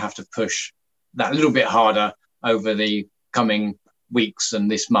mean we're going to have to push that a little bit harder over the coming weeks and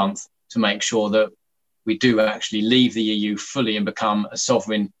this month to make sure that we do actually leave the EU fully and become a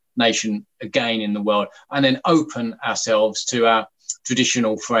sovereign nation again in the world, and then open ourselves to our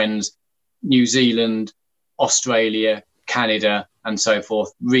traditional friends, New Zealand, Australia, Canada, and so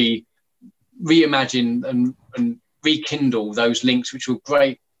forth, reimagine and rekindle those links, which were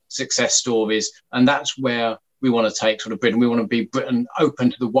great success stories. And that's where we want to take sort of Britain. We want to be Britain open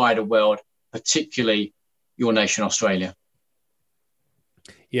to the wider world, particularly your nation, Australia.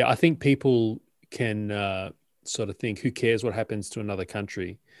 Yeah, I think people can sort of think, who cares what happens to another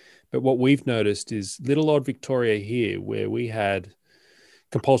country? But what we've noticed is little odd Victoria here, where we had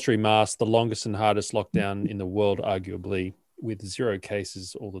compulsory masks, the longest and hardest lockdown in the world, arguably, with 0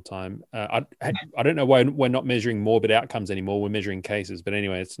 cases all the time. I don't know why we're not measuring morbid outcomes anymore. We're measuring cases. But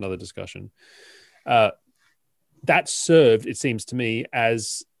anyway, it's another discussion. That served, it seems to me,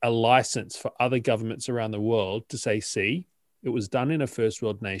 as a license for other governments around the world to say, see, it was done in a first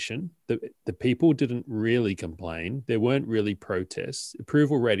world nation. The people didn't really complain. There weren't really protests.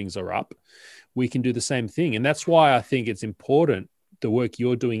 Approval ratings are up. We can do the same thing. And that's why I think it's important, the work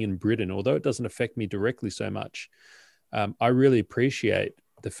you're doing in Britain, although it doesn't affect me directly so much. I really appreciate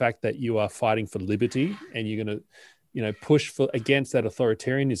the fact that you are fighting for liberty, and you're going to, push against that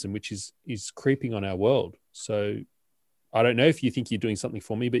authoritarianism, which is creeping on our world. So I don't know if you think you're doing something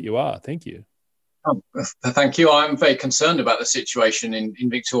for me, but you are. Thank you. Oh, thank you. I'm very concerned about the situation in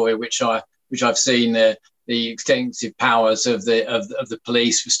Victoria, which I've seen the extensive powers of the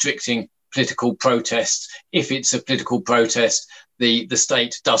police restricting political protests. If it's a political protest the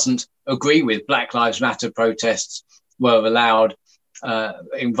state doesn't agree with, Black Lives Matter protests were allowed,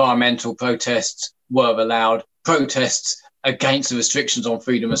 environmental protests were allowed, protests against the restrictions on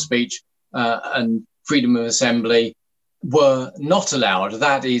freedom of speech and freedom of assembly were not allowed.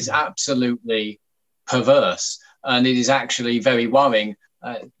 That is absolutely perverse, and it is actually very worrying.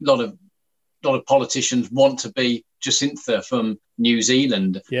 A lot of politicians want to be Jacinta from New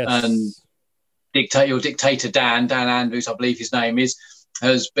Zealand, yes. And dictator Dan Andrews, I believe his name is,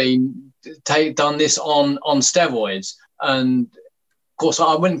 has been done this on steroids. And of course,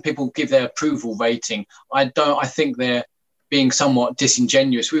 when people give their approval rating, I think they're being somewhat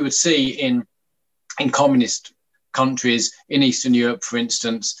disingenuous. We would see in communist countries in Eastern Europe, for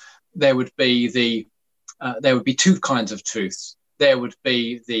instance, there would be two kinds of truths. There would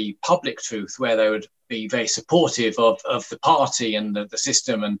be the public truth, where they would be very supportive of the party and the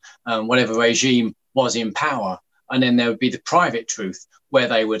system and whatever regime was in power. And then there would be the private truth, where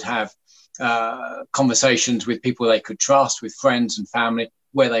they would have conversations with people they could trust, with friends and family,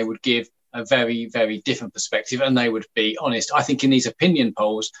 where they would give a very, very different perspective, and they would be honest. I think in these opinion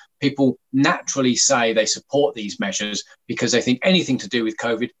polls, people naturally say they support these measures because they think anything to do with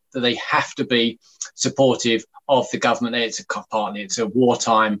COVID, that they have to be supportive of the government. Partly it's a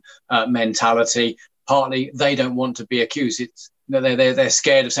wartime mentality. Partly they don't want to be accused. It's they're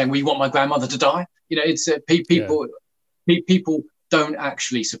scared of saying, "We want my grandmother to die." It's people. People don't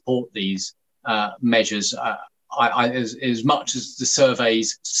actually support these measures. As much as the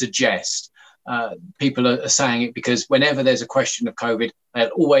surveys suggest, people are saying it because whenever there's a question of COVID, they'll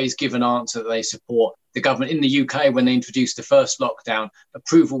always give an answer that they support the government. In the UK, when they introduced the first lockdown,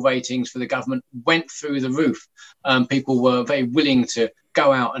 approval ratings for the government went through the roof. People were very willing to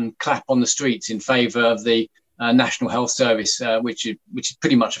go out and clap on the streets in favour of the National Health Service, which is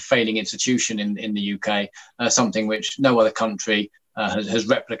pretty much a failing institution in the UK, something which no other country has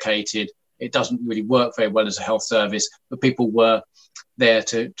replicated. It doesn't really work very well as a health service, but people were there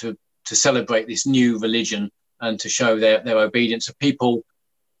to celebrate this new religion and to show their obedience. So people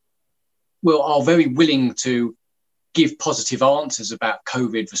are very willing to give positive answers about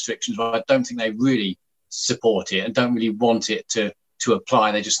COVID restrictions, but I don't think they really support it and don't really want it to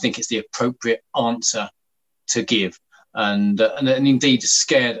apply. They just think it's the appropriate answer to give, and indeed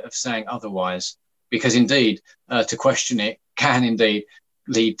scared of saying otherwise, because indeed to question it can indeed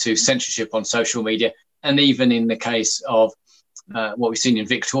lead to censorship on social media. And even in the case of what we've seen in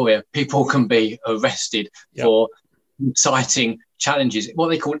Victoria, people can be arrested for inciting challenges, what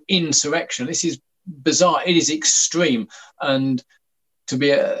they call insurrection. This is bizarre. It is extreme, and to be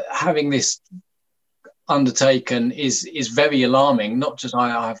having this undertaken is very alarming. Not just I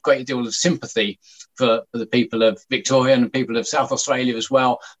have a great deal of sympathy for the people of Victoria and the people of South Australia as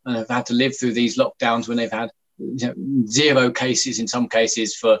well, and have had to live through these lockdowns when they've had 0 cases in some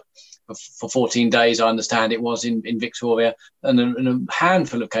cases for 14 days, I understand it was in Victoria, and a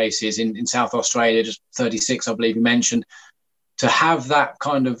handful of cases in South Australia, just 36, I believe you mentioned. To have that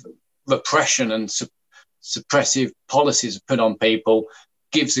kind of repression and suppressive policies put on people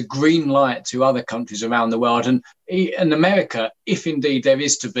gives a green light to other countries around the world. And America, if indeed there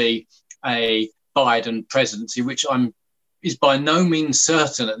is to be a Biden presidency, which is by no means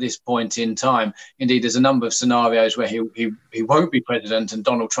certain at this point in time. Indeed, there's a number of scenarios where he won't be president and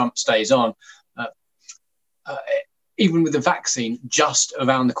Donald Trump stays on. Even with the vaccine just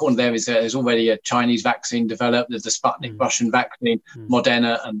around the corner, there's already a Chinese vaccine developed. There's the Sputnik Russian vaccine.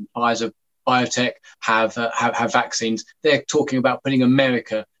 Moderna and Pfizer Biotech have vaccines. They're talking about putting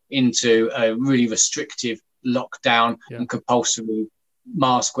America into a really restrictive lockdown and compulsory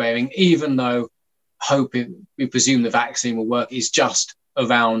mask wearing, even though we presume the vaccine will work, is just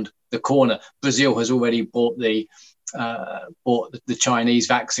around the corner. Brazil has already bought the Chinese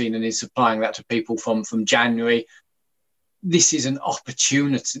vaccine and is supplying that to people from January. This is an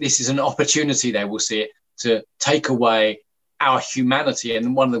opportunity. They will see it to take away our humanity,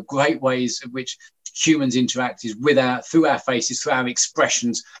 and one of the great ways in which humans interact is through our faces, through our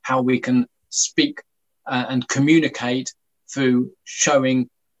expressions, how we can speak and communicate through showing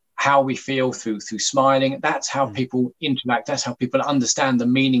how we feel through smiling. That's how people interact. That's how people understand the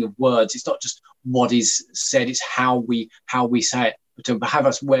meaning of words. It's not just what is said, it's how we say it. But to have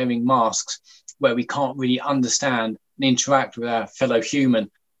us wearing masks where we can't really understand and interact with our fellow human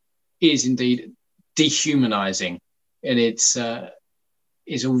is indeed dehumanizing. And it's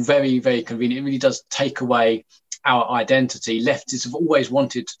all very, very convenient. It really does take away our identity. Leftists have always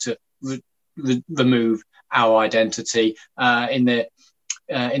wanted to remove our identity. In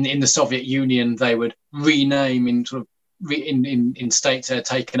the Soviet Union, they would rename in states that are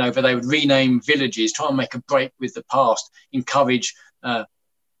taken over. They would rename villages, try and make a break with the past, encourage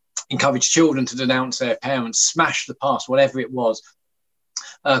children to denounce their parents, smash the past, whatever it was.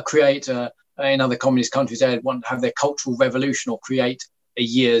 Create in other communist countries, they want to have their cultural revolution or create a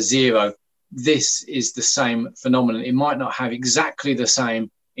year zero. This is the same phenomenon. It might not have exactly the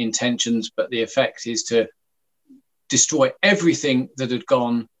same intentions, but the effect is to destroy everything that had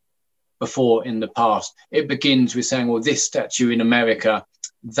gone before in the past. It begins with saying, well, this statue in America,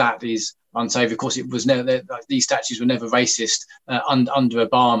 that is unsafe. Of course, it was never, these statues were never racist under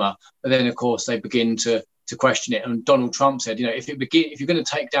Obama. But then, of course, they begin to question it. And Donald Trump said, if you're going to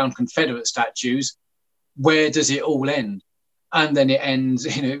take down Confederate statues, where does it all end? And then it ends,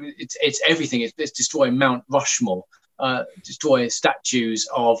 it's everything. It's destroying Mount Rushmore, destroy statues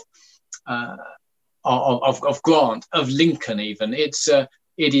of Grant, of Lincoln even. It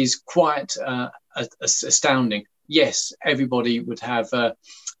is quite astounding. Yes, everybody would have their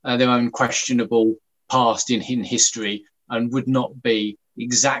own questionable past in history and would not be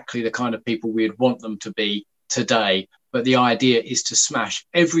exactly the kind of people we'd want them to be today. But the idea is to smash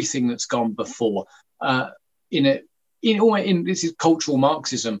everything that's gone before. This is cultural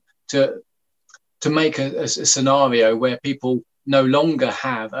Marxism, to make a scenario where people no longer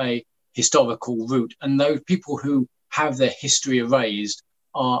have a historical root. And those people who have their history erased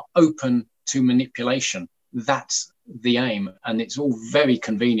are open to manipulation. That's the aim. And it's all very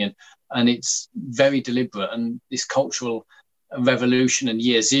convenient and it's very deliberate. And this cultural revolution and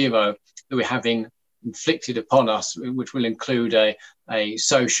year zero that we're having inflicted upon us, which will include a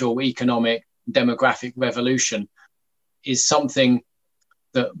social, economic, demographic revolution, is something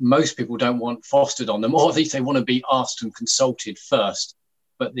that most people don't want fostered on them, or at least they want to be asked and consulted first.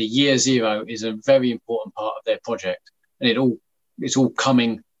 But the year zero is a very important part of their project, and it's all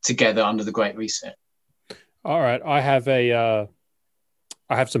coming together under the Great Reset. All right, I have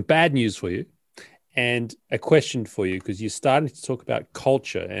some bad news for you and a question for you, because you're starting to talk about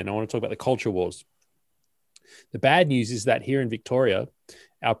culture, and I want to talk about the culture wars. The bad news is that here in Victoria,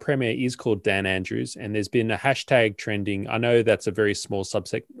 our premier is called Dan Andrews, and there's been a hashtag trending. I know that's a very small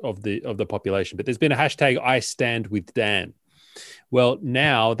subset of the population, but there's been a hashtag I stand with Dan. Well,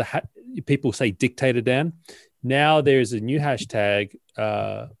 now people say Dictator Dan. Now there's a new hashtag,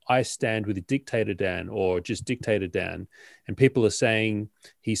 I stand with Dictator Dan, or just Dictator Dan. And people are saying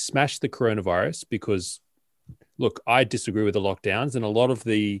he smashed the coronavirus because, look, I disagree with the lockdowns, and a lot of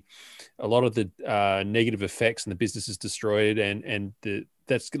the negative effects and the business is destroyed, and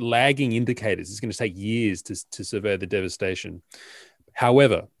that's lagging indicators. It's going to take years to survey the devastation.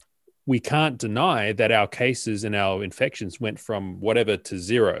 However, we can't deny that our cases and our infections went from whatever to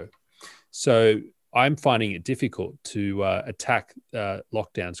zero. So I'm finding it difficult to attack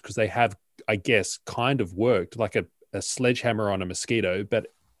lockdowns, because they have, I guess, kind of worked like a sledgehammer on a mosquito, but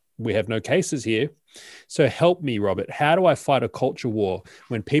we have no cases here. So help me, Robert. How do I fight a culture war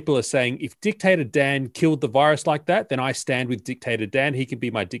when people are saying, if Dictator Dan killed the virus like that, then I stand with Dictator Dan. He can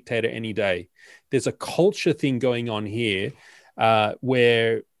be my dictator any day. There's a culture thing going on here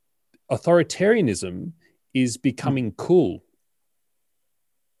where authoritarianism is becoming cool.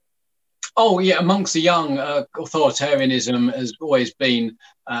 Oh, yeah. Amongst the young, authoritarianism has always been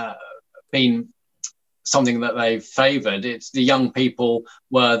something that they've favoured. It's the young people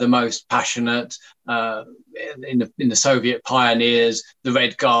were the most passionate in the Soviet pioneers. The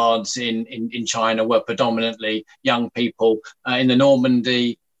Red Guards in China were predominantly young people. In the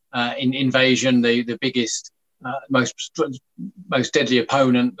Normandy invasion, the biggest, most deadly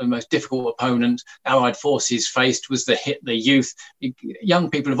opponent, the most difficult opponent Allied forces faced was the Hitler Youth. Young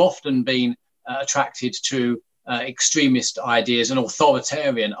people have often been attracted to extremist ideas and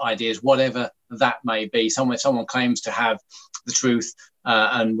authoritarian ideas, whatever that may be. Someone claims to have the truth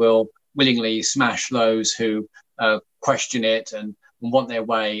and will willingly smash those who question it and want their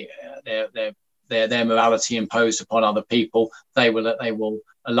way, their morality imposed upon other people. They will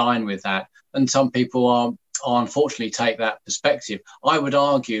align with that, and some people are unfortunately take that perspective. I would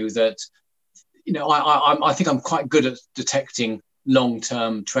argue that, I think I'm quite good at detecting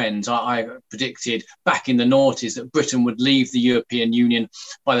long-term trends. I predicted back in the noughties that Britain would leave the European Union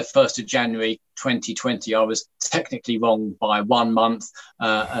by the 1st of January 2020. I was technically wrong by 1 month,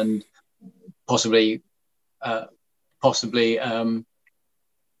 and possibly would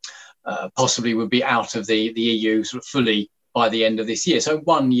be out of the EU sort of fully by the end of this year. So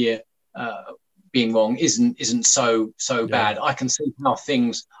 1 year being wrong isn't so bad. I can see how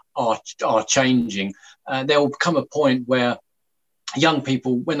things are changing. There will come a point where young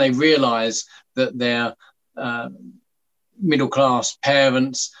people, when they realise that their middle-class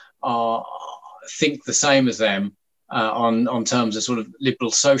parents think the same as them on terms of sort of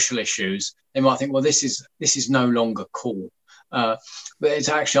liberal social issues, they might think, well, this is no longer cool. But it's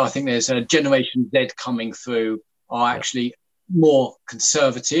actually, I think there's a Generation Z coming through are actually more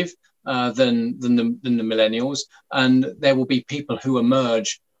conservative than the millennials, and there will be people who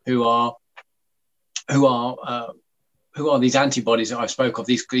emerge who are these antibodies that I spoke of,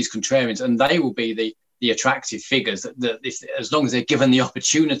 these contrarians, and they will be the attractive figures that as long as they're given the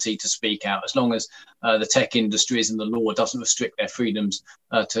opportunity to speak out, as long as the tech industries and the law doesn't restrict their freedoms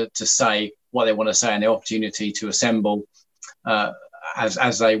to say what they want to say and their opportunity to assemble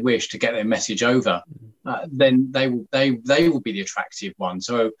as they wish to get their message over, then they will be the attractive one.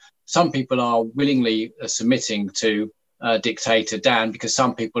 So some people are willingly submitting to Dictator Dan, because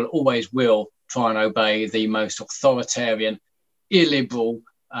some people always will try and obey the most authoritarian, illiberal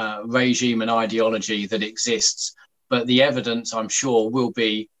regime and ideology that exists. But the evidence, I'm sure, will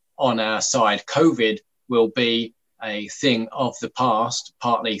be on our side. COVID will be a thing of the past,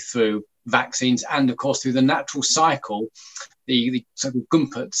 partly through vaccines and, of course, through the natural cycle, the so-called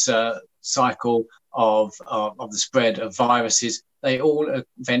Gumpert's cycle of the spread of viruses. They all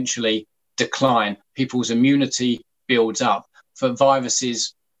eventually decline. People's immunity builds up. For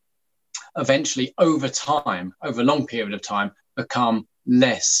viruses, eventually over time, over a long period of time, become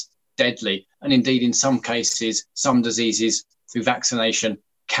less deadly. And indeed, in some cases, some diseases through vaccination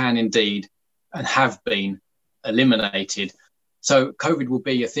can indeed and have been eliminated. So COVID will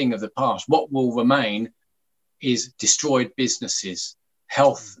be a thing of the past. What will remain is destroyed businesses,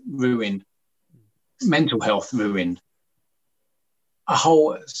 health ruined, mental health ruined, a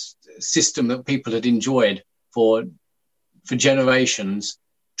whole system that people had enjoyed for generations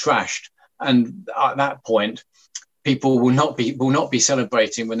trashed. And at that point, people will not be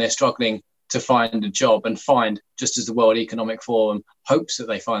celebrating when they're struggling to find a job and find, just as the World Economic Forum hopes that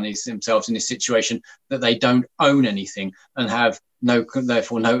they find themselves in this situation, that they don't own anything and have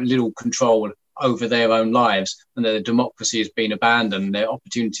therefore no little control over their own lives, and that the democracy has been abandoned, their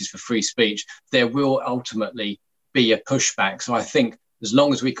opportunities for free speech. There will ultimately be a pushback. So I think as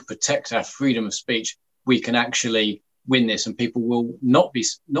long as we can protect our freedom of speech, we can actually win this, and people will not be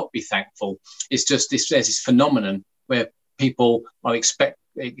thankful. It's just there's this phenomenon where people are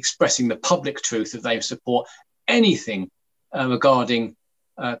expressing the public truth that they support anything regarding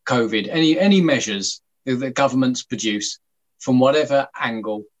COVID, any measures that governments produce from whatever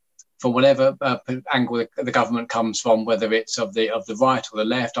angle, the government comes from, whether it's of the right or the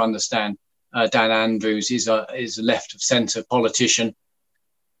left. I understand Dan Andrews is a left of centre politician.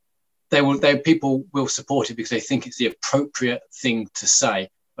 People will support it because they think it's the appropriate thing to say.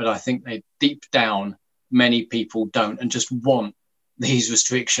 But I think they deep down, many people don't, and just want these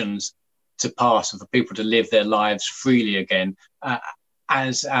restrictions to pass and for people to live their lives freely again,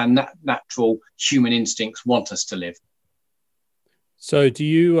 as our natural human instincts want us to live. So do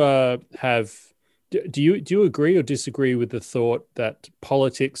you do you agree or disagree with the thought that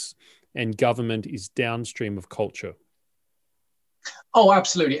politics and government is downstream of culture? Oh,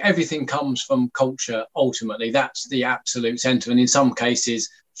 absolutely. Everything comes from culture, ultimately. That's the absolute centre. And in some cases,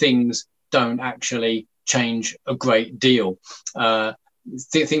 things don't actually change a great deal.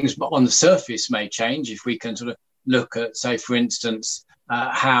 Things on the surface may change if we can sort of look at, say, for instance,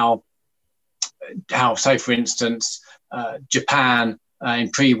 how say, for instance, Japan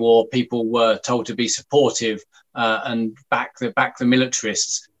in pre-war, people were told to be supportive and back the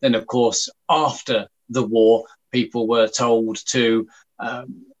militarists. Then, of course, after the war, people were told to,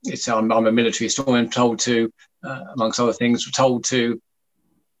 I'm a military historian, told to, amongst other things, told to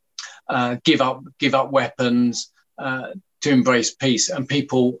give up weapons, to embrace peace, and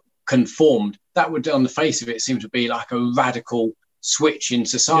people conformed. That would, on the face of it, seem to be like a radical switch in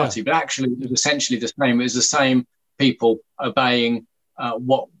society, but actually it was essentially the same. It was the same people obeying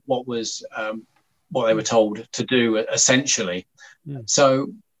what they were told to do, essentially.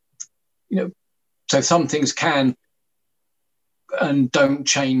 So, so some things can and don't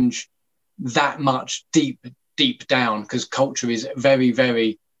change that much deep down, because culture is very,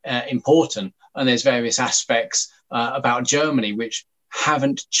 very important. And there's various aspects about Germany which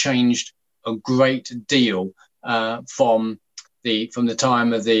haven't changed a great deal from the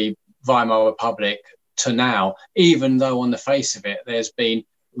time of the Weimar Republic to now, even though on the face of it there's been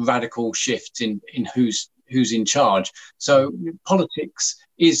radical shifts in who's in charge. So politics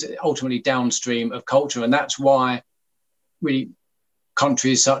is ultimately downstream of culture, and that's why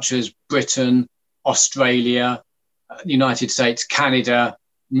countries such as Britain, Australia, the United States, Canada,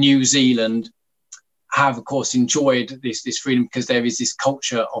 New Zealand have, of course, enjoyed this freedom, because there is this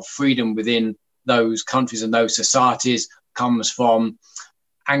culture of freedom within those countries, and those societies comes from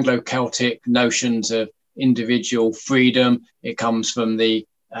Anglo-Celtic notions of individual freedom. It comes from the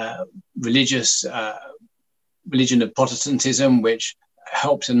religion of Protestantism, which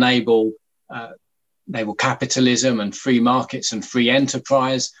helps enable capitalism and free markets and free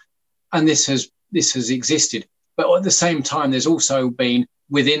enterprise. And this has existed. But at the same time, there's also been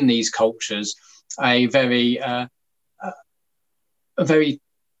within these cultures a very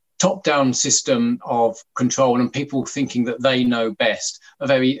top-down system of control, and people thinking that they know best. A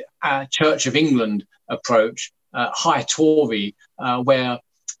very Church of England approach, high Tory, where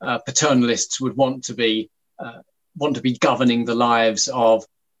paternalists would want to be governing the lives of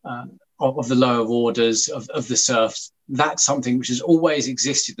the lower orders, of the serfs. That's something which has always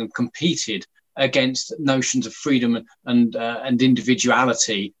existed and competed against notions of freedom and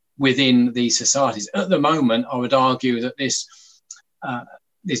individuality within these societies. At the moment, I would argue that this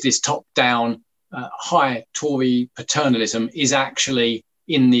top-down high Tory paternalism is actually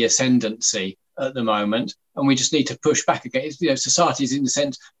in the ascendancy at the moment, and we just need to push back against societies, in the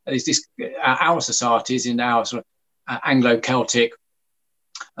sense our societies in our sort of Anglo-Celtic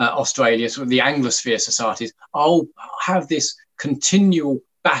Australia, sort of the Anglosphere societies, all have this continual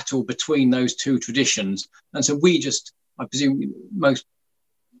battle between those two traditions. And so I presume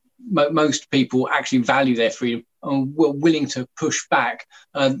most people actually value their freedom and were willing to push back.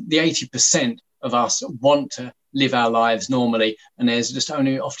 The 80% of us want to live our lives normally, and there's just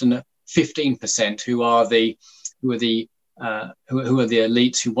only often 15% who are the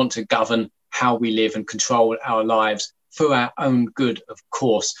elites who want to govern how we live and control our lives for our own good, of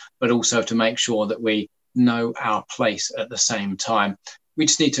course, but also to make sure that we know our place at the same time. We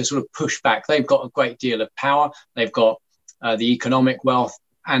just need to sort of push back. They've got a great deal of power. They've got the economic wealth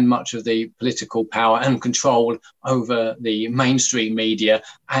and much of the political power and control over the mainstream media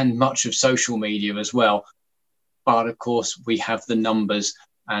and much of social media as well. But of course, we have the numbers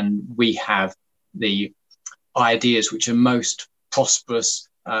and we have the ideas which are most prosperous,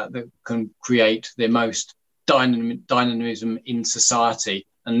 that can create the most dynamism in society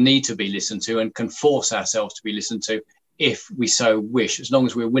and need to be listened to and can force ourselves to be listened to if we so wish, as long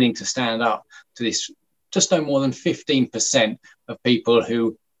as we're willing to stand up to this just no more than 15% of people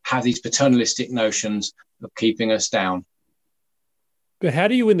who have these paternalistic notions of keeping us down. But how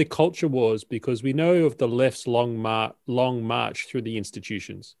do you win the culture wars? Because we know of the left's long march through the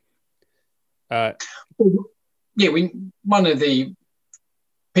institutions. One of the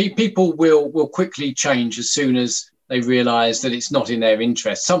people will quickly change as soon as they realise that it's not in their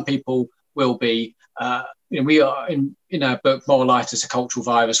interest. Some people will be. We are in our book Moralitas, a Cultural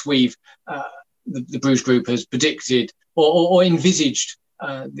Virus. We've the Bruges Group has predicted or envisaged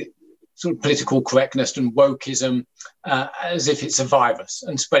the sort of political correctness and wokeism as if it's a virus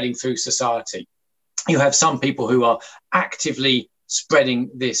and spreading through society. You have some people who are actively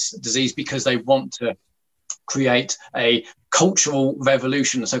spreading this disease because they want to create a cultural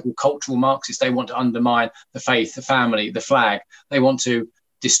revolution, a so-called cultural Marxist. They want to undermine the faith, the family, the flag. They want to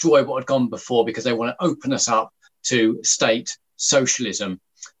destroy what had gone before because they want to open us up to state socialism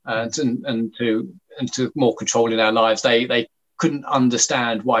and to more control in our lives. They couldn't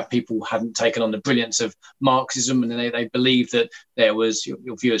understand why people hadn't taken on the brilliance of Marxism, and they believed that there was,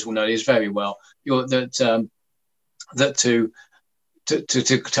 your viewers will know this very well, that to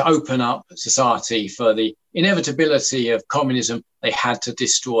open up society for the inevitability of communism, they had to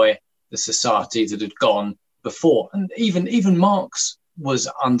destroy the society that had gone before. And even Marx was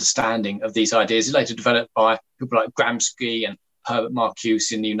understanding of these ideas, later developed by people like Gramsci and Herbert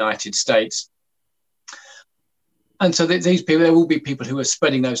Marcuse in the United States. And so these people, there will be people who are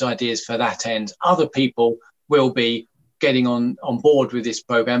spreading those ideas for that end. Other people will be getting on board with this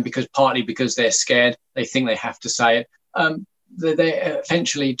program partly because they're scared, they think they have to say it. They're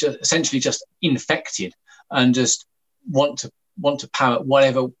essentially just infected and just want to parrot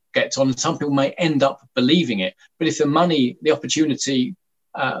whatever gets on. And some people may end up believing it. But if the opportunity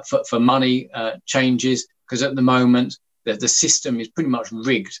for money changes, because at the moment the system is pretty much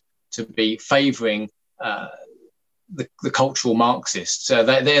rigged to be favouring the cultural Marxists.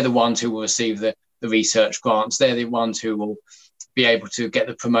 They're the ones who will receive the research grants. They're the ones who will be able to get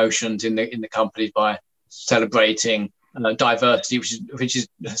the promotions in the companies by celebrating diversity, which is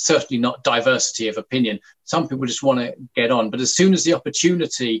certainly not diversity of opinion. Some people just want to get on, but as soon as the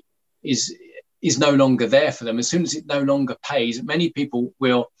opportunity is no longer there for them, as soon as it no longer pays, many people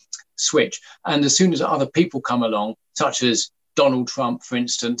will switch. And as soon as other people come along, such as Donald Trump, for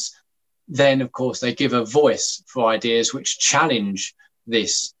instance, then of course they give a voice for ideas which challenge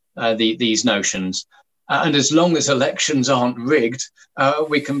these notions. And as long as elections aren't rigged,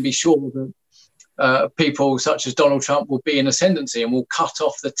 we can be sure that people such as Donald Trump will be in ascendancy and will cut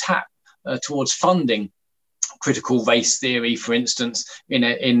off the tap towards funding critical race theory, for instance,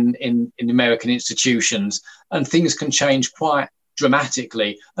 in American institutions. And things can change quite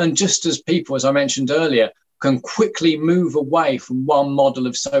dramatically. And just as people, as I mentioned earlier, can quickly move away from one model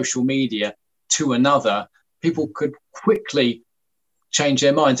of social media to another, people could quickly change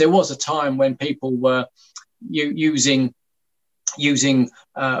their minds. There was a time when people were using religion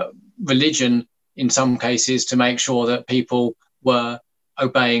in some cases to make sure that people were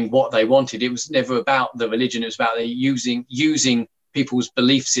obeying what they wanted. It was never about the religion. It was about using people's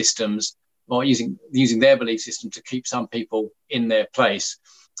belief systems, or using their belief system to keep some people in their place.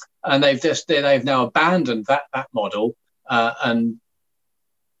 And they've now abandoned that model and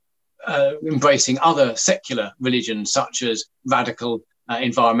embracing other secular religions such as radical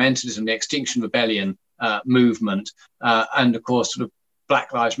environmentalism, the Extinction Rebellion movement, and of course sort of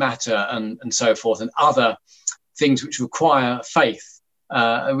Black Lives Matter and so forth, and other things which require faith.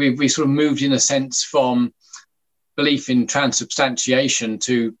 We sort of moved in a sense from belief in transubstantiation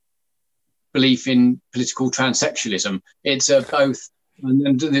to belief in political transsexualism. It's both.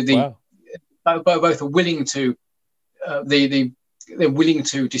 And both are willing to they're willing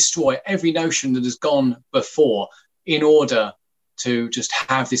to destroy every notion that has gone before in order to just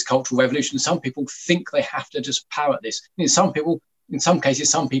have this cultural revolution. Some people think they have to just parrot this. In some cases,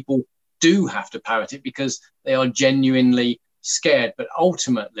 some people do have to parrot it because they are genuinely scared. But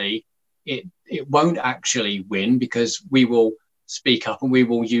ultimately, it won't actually win, because we will speak up and we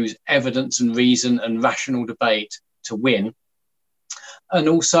will use evidence and reason and rational debate to win. And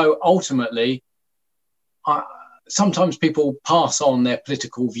also, ultimately, sometimes people pass on their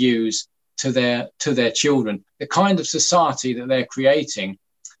political views to their children. The kind of society that they're creating,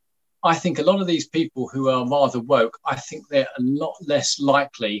 I think a lot of these people who are rather woke, I think they're a lot less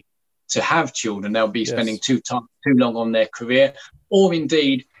likely to have children. They'll be spending too long on their career, or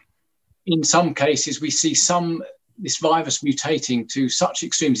indeed, in some cases, we see this virus mutating to such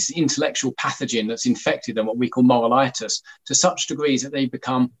extremes, this intellectual pathogen that's infected them, what we call moralitis, to such degrees that they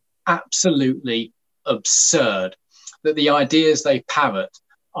become absolutely absurd, that the ideas they parrot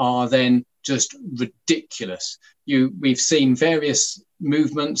are then just ridiculous. We've seen various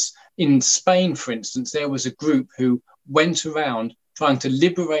movements. In Spain, for instance, there was a group who went around trying to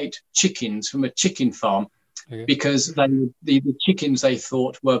liberate chickens from a chicken farm, because the chickens, they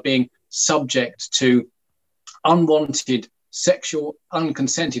thought, were being subject to unwanted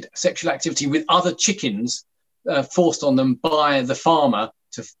unconsented sexual activity with other chickens, forced on them by the farmer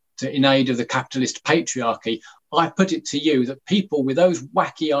in aid of the capitalist patriarchy. I put it to you that people with those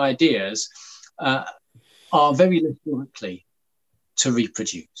wacky ideas are very less likely to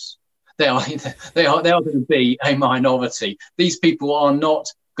reproduce. They are going to be a minority. These people are not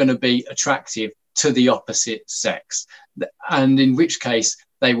going to be attractive to the opposite sex, and in which case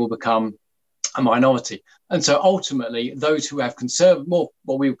they will become a minority. And so ultimately, those who have what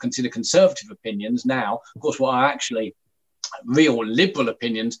we would consider conservative opinions now, of course, what are actually real liberal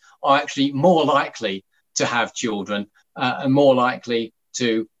opinions, are actually more likely to have children and more likely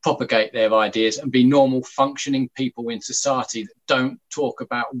to propagate their ideas and be normal functioning people in society that don't talk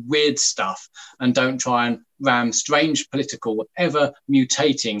about weird stuff and don't try and ram strange political, ever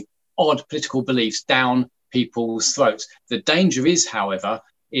mutating, odd political beliefs down people's throats. The danger is, however,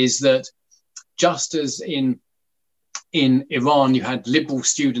 is that just as in Iran, you had liberal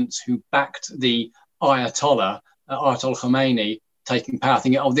students who backed the Ayatollah Khomeini taking power,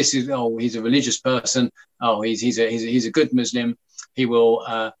 thinking, he's a religious person, he's a good Muslim,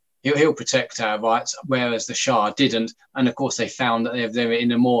 he'll protect our rights, whereas the Shah didn't. And of course, they found that they were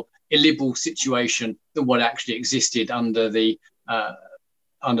in a more illiberal situation than what actually existed under the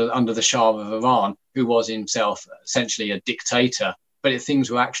Shah of Iran, who was himself essentially a dictator. But if things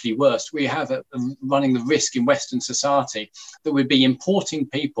were actually worse, we have running the risk in Western society that we'd be importing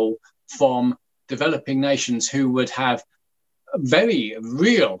people from developing nations who would have very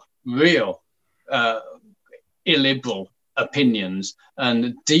real illiberal opinions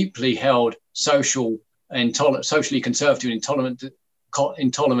and deeply held socially conservative, intolerant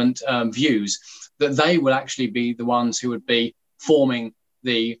views, that they will actually be the ones who would be forming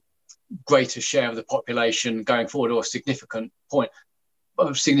the greater share of the population going forward, or a significant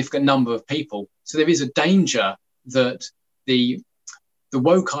number of people. So there is a danger that the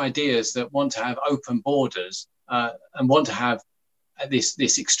woke ideas that want to have open borders and want to have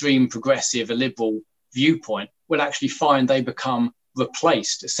this extreme progressive liberal viewpoint will actually find they become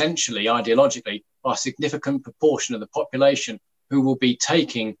replaced essentially ideologically by a significant proportion of the population who will be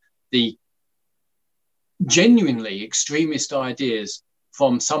taking the genuinely extremist ideas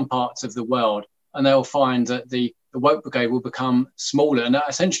from some parts of the world, and they'll find that the woke brigade will become smaller, and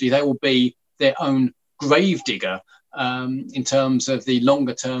essentially they will be their own gravedigger in terms of the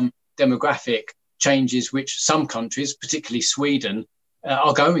longer term demographic changes which some countries, particularly Sweden,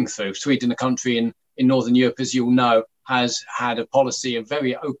 are going through. Sweden, a country in Northern Europe, as you'll know, has had a policy of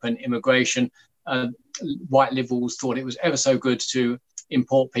very open immigration. White liberals thought it was ever so good to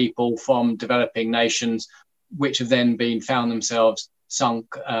import people from developing nations, which have then found themselves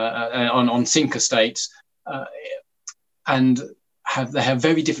sunk on sinker states, and they have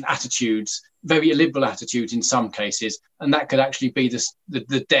very different attitudes, very illiberal attitudes in some cases, and that could actually be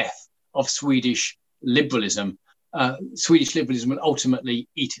the death of Swedish liberalism. Swedish liberalism will ultimately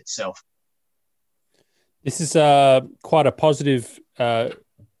eat itself. This is quite a positive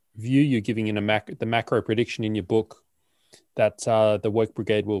view you're giving in the macro prediction in your book, that the woke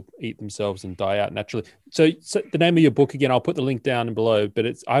brigade will eat themselves and die out naturally. So the name of your book again, I'll put the link down below, but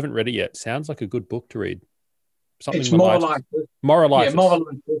I haven't read it yet. Sounds like a good book to read. It's Moralitis,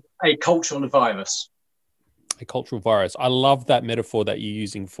 a cultural virus. A cultural virus. I love that metaphor that you're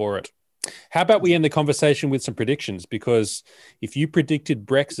using for it. How about we end the conversation with some predictions? Because if you predicted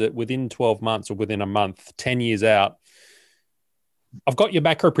Brexit within 12 months or within a month, 10 years out, I've got your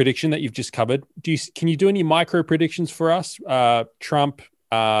macro prediction that you've just covered. Can you do any micro predictions for us? Trump,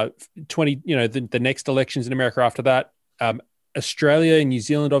 20, the next elections in America after that. Australia and New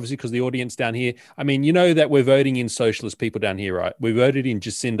Zealand, obviously, because the audience down here. I mean, you know that we're voting in socialist people down here, right? We voted in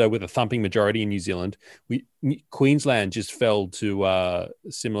Jacinda with a thumping majority in New Zealand. Queensland just fell to a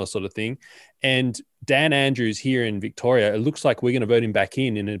similar sort of thing. And Dan Andrews here in Victoria, it looks like we're going to vote him back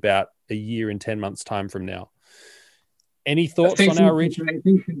in about a year and 10 months' time from now. Any thoughts on our region?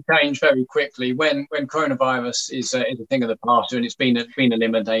 Things can change very quickly. When coronavirus is a thing of the past and it's been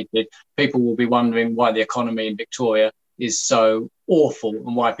eliminated, people will be wondering why the economy in Victoria is so awful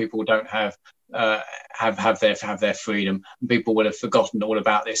and why people don't have their freedom. And people will have forgotten all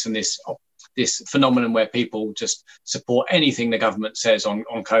about this and this phenomenon where people just support anything the government says on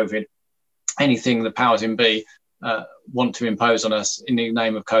COVID, anything the powers in be want to impose on us in the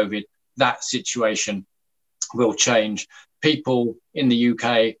name of COVID. That situation will change. People in the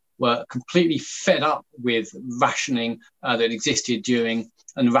UK were completely fed up with rationing that existed during,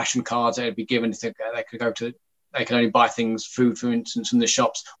 and the ration cards that would be given. They could only buy things, food, for instance, from the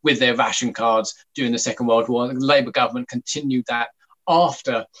shops with their ration cards during the Second World War. The Labour government continued that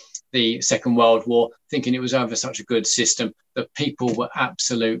after the Second World War, thinking it was over such a good system that people were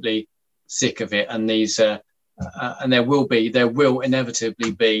absolutely sick of it. And there will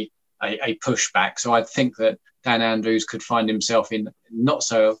inevitably be a pushback. So I think that Dan Andrews could find himself in not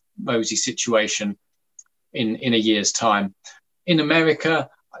so rosy situation in a year's time. In America,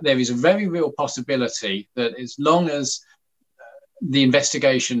 there is a very real possibility that as long as the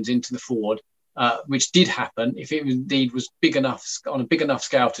investigations into the Ford, which did happen, if it indeed was big enough on a big enough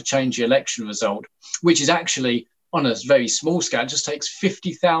scale to change the election result, which is actually on a very small scale, it just takes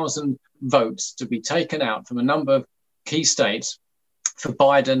 50,000 votes to be taken out from a number of key states for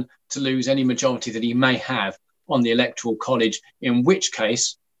Biden to lose any majority that he may have on the Electoral College, in which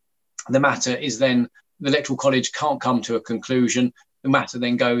case the matter is then the Electoral College can't come to a conclusion. The matter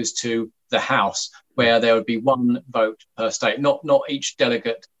then goes to the House, where there would be one vote per state, not each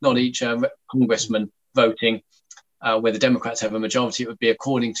delegate, not each congressman voting. Where the Democrats have a majority, it would be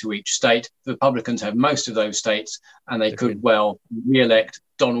according to each state. The Republicans have most of those states, and they could well re-elect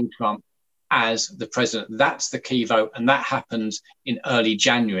Donald Trump as the president. That's the key vote, and that happens in early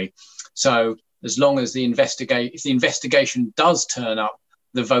January. So as long as if the investigation does turn up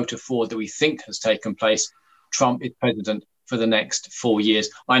the vote of fraud that we think has taken place, Trump is president for the next 4 years.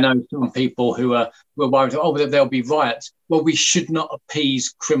 I know some people who were worried, there'll be riots. Well, we should not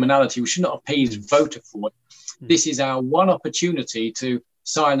appease criminality. We should not appease voter fraud. This is our one opportunity to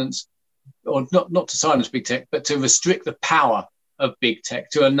silence, or not to silence big tech, but to restrict the power of big tech,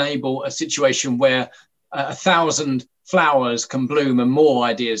 to enable a situation where 1,000 flowers can bloom and more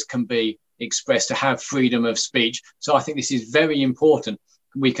ideas can be expressed, to have freedom of speech. So I think this is very important.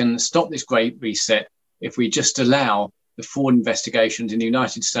 We can stop this great reset if we just allow the fraud investigations in the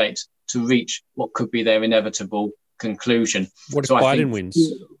United States to reach what could be their inevitable conclusion. What if Biden wins?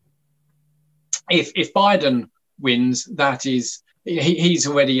 If Biden wins, that is, he's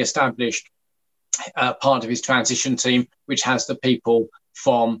already established part of his transition team, which has the people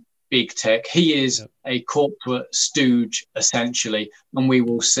from big tech. He is a corporate stooge, essentially, and we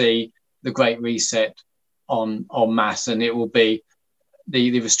will see the Great Reset en masse, and it will be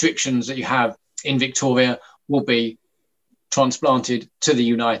the restrictions that you have in Victoria will be transplanted to the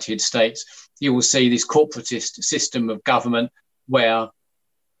United States. You will see this corporatist system of government where,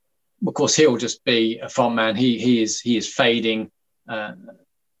 of course, he'll just be a front man. He is fading,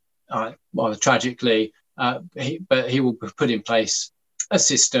 rather tragically, but he will put in place a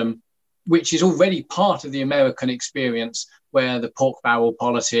system which is already part of the American experience, where the pork barrel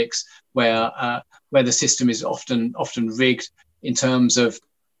politics, where the system is often rigged in terms of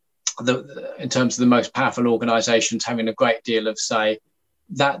the most powerful organizations having a great deal of say.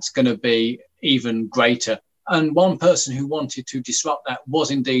 That's going to be even greater. And one person who wanted to disrupt that was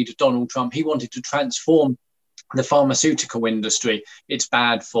indeed Donald Trump. He wanted to transform the pharmaceutical industry. It's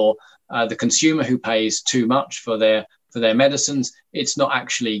bad for the consumer who pays too much for their medicines. It's not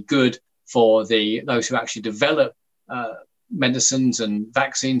actually good for those who actually develop medicines and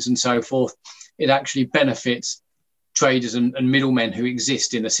vaccines and so forth. It actually benefits traders and middlemen who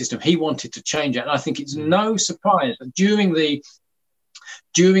exist in the system. He wanted to change it. And I think it's no surprise that during the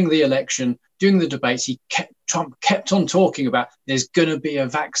election, during the debates, Trump kept on talking about there's going to be a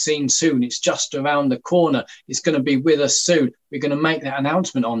vaccine soon. It's just around the corner. It's going to be with us soon. We're going to make that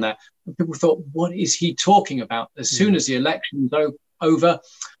announcement on that. And people thought, what is he talking about? As soon as the election's over,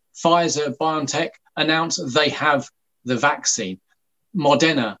 Pfizer, BioNTech announced they have the vaccine.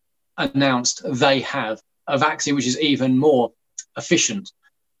 Moderna announced they have a vaccine, which is even more efficient.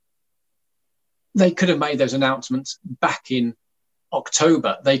 They could have made those announcements back in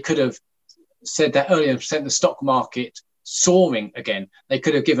October. They could have said that earlier and sent the stock market soaring again. They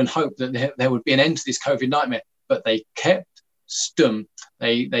could have given hope that there would be an end to this COVID nightmare, but they kept stum.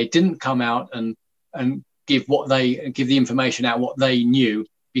 They didn't come out and give the information out what they knew,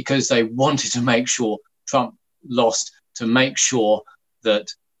 because they wanted to make sure Trump lost, to make sure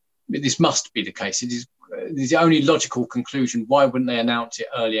that this must be the case. It is the only logical conclusion. Why wouldn't they announce it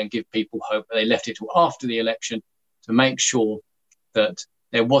earlier and give people hope? They left it till after the election to make sure that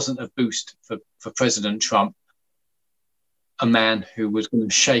there wasn't a boost for President Trump, a man who was going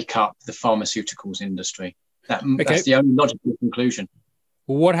to shake up the pharmaceuticals industry. That's the only logical conclusion.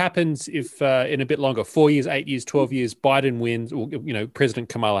 Well, what happens if in a bit longer, 4 years, 8 years, 12 years, Biden wins, or President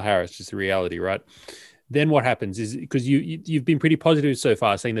Kamala Harris, is the reality, right? Then what happens is, because you've been pretty positive so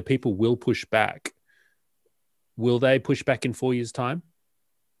far, saying that people will push back. Will they push back in 4 years' time?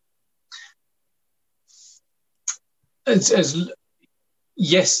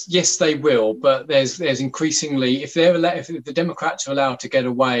 Yes, they will. But there's increasingly, if the Democrats are allowed to get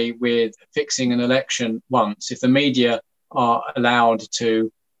away with fixing an election once, if the media are allowed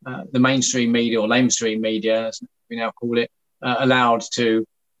to, the mainstream media or lamestream media, as we now call it, allowed to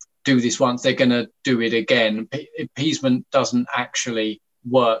do this once, they're going to do it again. Appeasement doesn't actually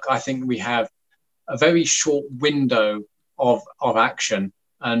work. I think we have a very short window of action,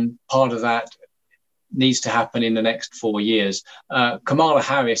 and part of that needs to happen in the next 4 years. Kamala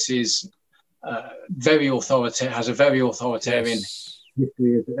Harris is very authoritarian, has a very authoritarian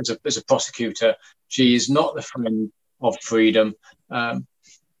history as a prosecutor. She is not the friend of freedom.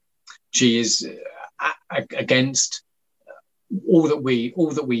 She is against all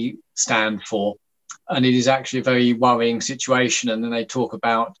that we stand for, and it is actually a very worrying situation. And then they talk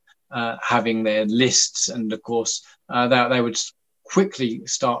about having their lists, and of course that they would quickly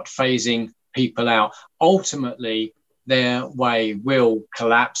start phasing people out. Ultimately, their way will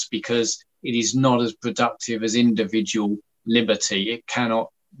collapse because it is not as productive as individual liberty. It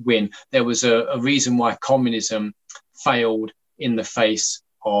cannot win. There was a reason why communism failed in the face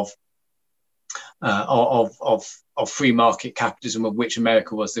of free market capitalism, of which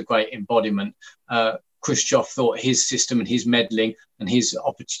America was the great embodiment. Khrushchev thought his system and his meddling and his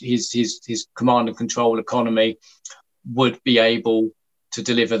command and control economy would be able to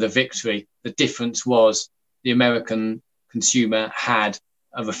deliver the victory. The difference was the American consumer had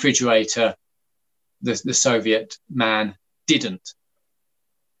a refrigerator, the Soviet man didn't.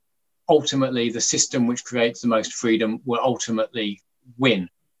 Ultimately, the system which creates the most freedom will ultimately win.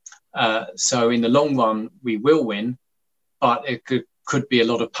 So in the long run, we will win, but it could be a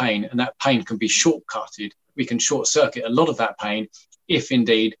lot of pain, and that pain can be shortcutted. We can short circuit a lot of that pain if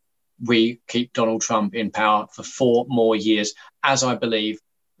indeed we keep Donald Trump in power for 4 more years, as I believe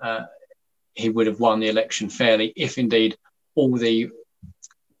he would have won the election fairly if indeed all the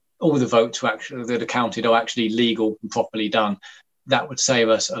votes that are counted are actually legal and properly done. That would save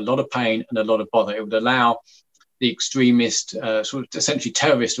us a lot of pain and a lot of bother. It would allow the extremist, sort of essentially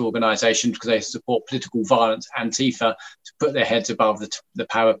terrorist organisations, because they support political violence, Antifa, to put their heads above the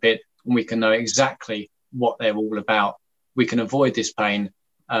parapet, and we can know exactly what they're all about. We can avoid this pain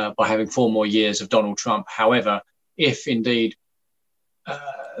by having 4 more years of Donald Trump. However, if indeed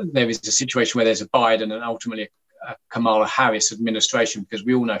there is a situation where there's a Biden and ultimately a Kamala Harris administration, because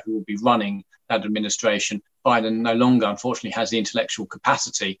we all know who will be running that administration, Biden no longer, unfortunately, has the intellectual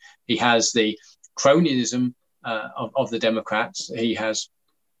capacity. He has the cronyism of the Democrats. He has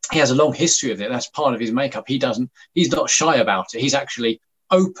a long history of it. That's part of his makeup. He's not shy about it. He's actually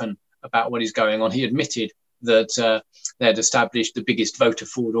open about what is going on. He admitted that they had established the biggest voter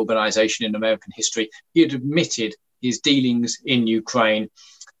fraud organization in American history. He had admitted his dealings in Ukraine.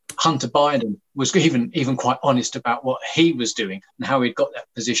 Hunter Biden was even quite honest about what he was doing and how he'd got that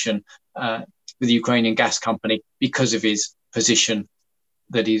position with the Ukrainian gas company because of his position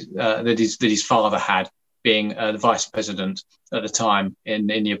that his father had, being the vice president at the time in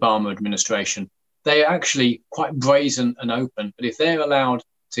the Obama administration. They are actually quite brazen and open, but if they're allowed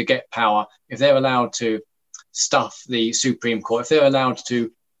to get power, if they're allowed to stuff the Supreme Court, if they're allowed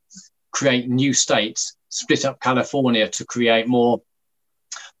to create new states, split up California to create more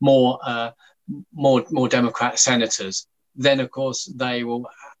Democrat senators, then of course they'll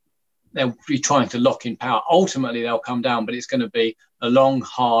be trying to lock in power. Ultimately, they'll come down, but it's going to be a long,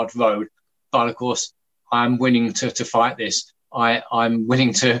 hard road. But of course, I'm willing to fight this. I'm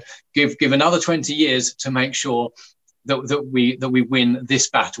willing to give another 20 years to make sure that we win this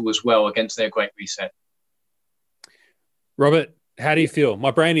battle as well against their Great Reset. Robert, How do you feel?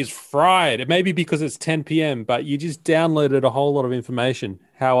 My brain is fried. It may be because it's 10 p.m., but you just downloaded a whole lot of information.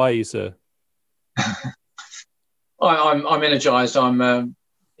 How are you, sir? I'm energized. I'm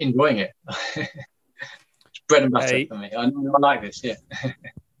enjoying it. It's bread and butter for me. I like this. Yeah.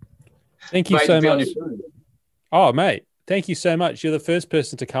 Thank you so much. Oh, mate, thank you so much. You're the first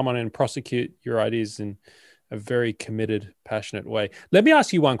person to come on and prosecute your ideas in a very committed, passionate way. Let me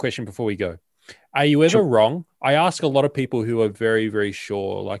ask you one question before we go. Are you ever wrong? I ask a lot of people who are very, very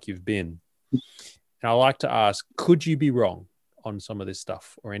sure, like you've been. And I like to ask, could you be wrong on some of this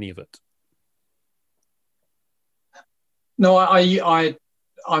stuff or any of it? No, I'm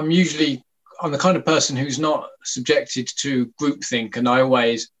the kind of person who's not subjected to groupthink, and I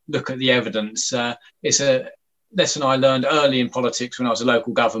always look at the evidence. It's a lesson I learned early in politics when I was a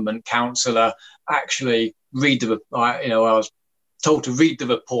local government councillor. Actually, I was told to read the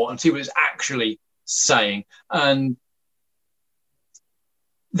report and see what it's actually saying, and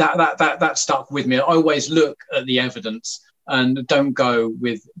that stuck with me. I always look at the evidence and don't go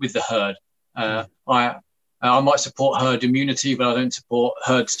with the herd. I might support herd immunity, but I don't support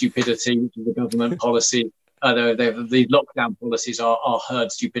herd stupidity, which is the government policy. The lockdown policies are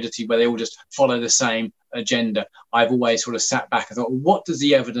herd stupidity, where they all just follow the same agenda. I've always sort of sat back and thought, well, what does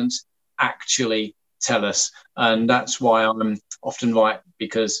the evidence actually tell us? And that's why I'm often right,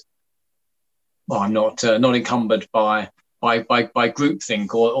 because I'm not encumbered by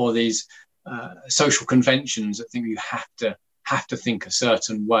groupthink or these social conventions that think you have to think a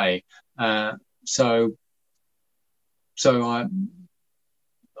certain way. So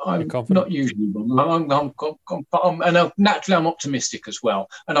I'm not usually wrong. And naturally, I'm optimistic as well.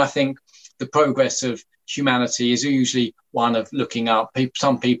 And I think the progress of humanity is usually one of looking up.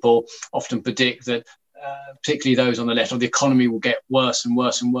 Some people often predict that, particularly those on the left, the economy will get worse and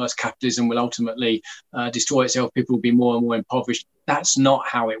worse and worse. Capitalism will ultimately destroy itself. People will be more and more impoverished. That's not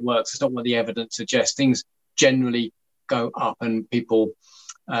how it works. It's not what the evidence suggests. Things generally go up, and people...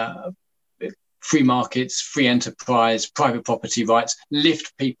 free markets, free enterprise, private property rights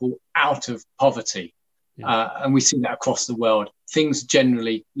lift people out of poverty. Yeah. And we see that across the world. Things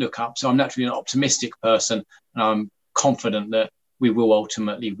generally look up. So I'm naturally an optimistic person, and I'm confident that we will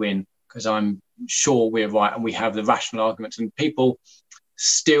ultimately win, because I'm sure we're right and we have the rational arguments, and people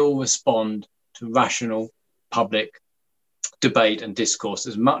still respond to rational public debate and discourse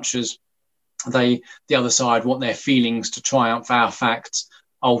as much as the other side want their feelings to triumph our facts.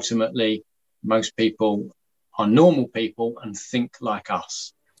 Ultimately, most people are normal people and think like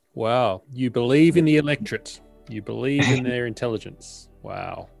us. Wow. You believe in the electorate. You believe in their intelligence.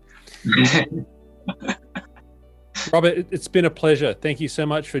 Wow. Robert, it's been a pleasure. Thank you so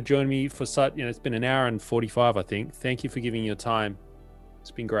much for joining me for such, it's been an hour and 45, I think. Thank you for giving your time.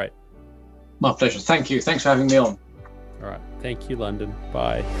 It's been great. My pleasure. Thank you. Thanks for having me on. All right. Thank you, London.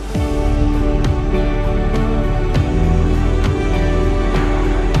 Bye.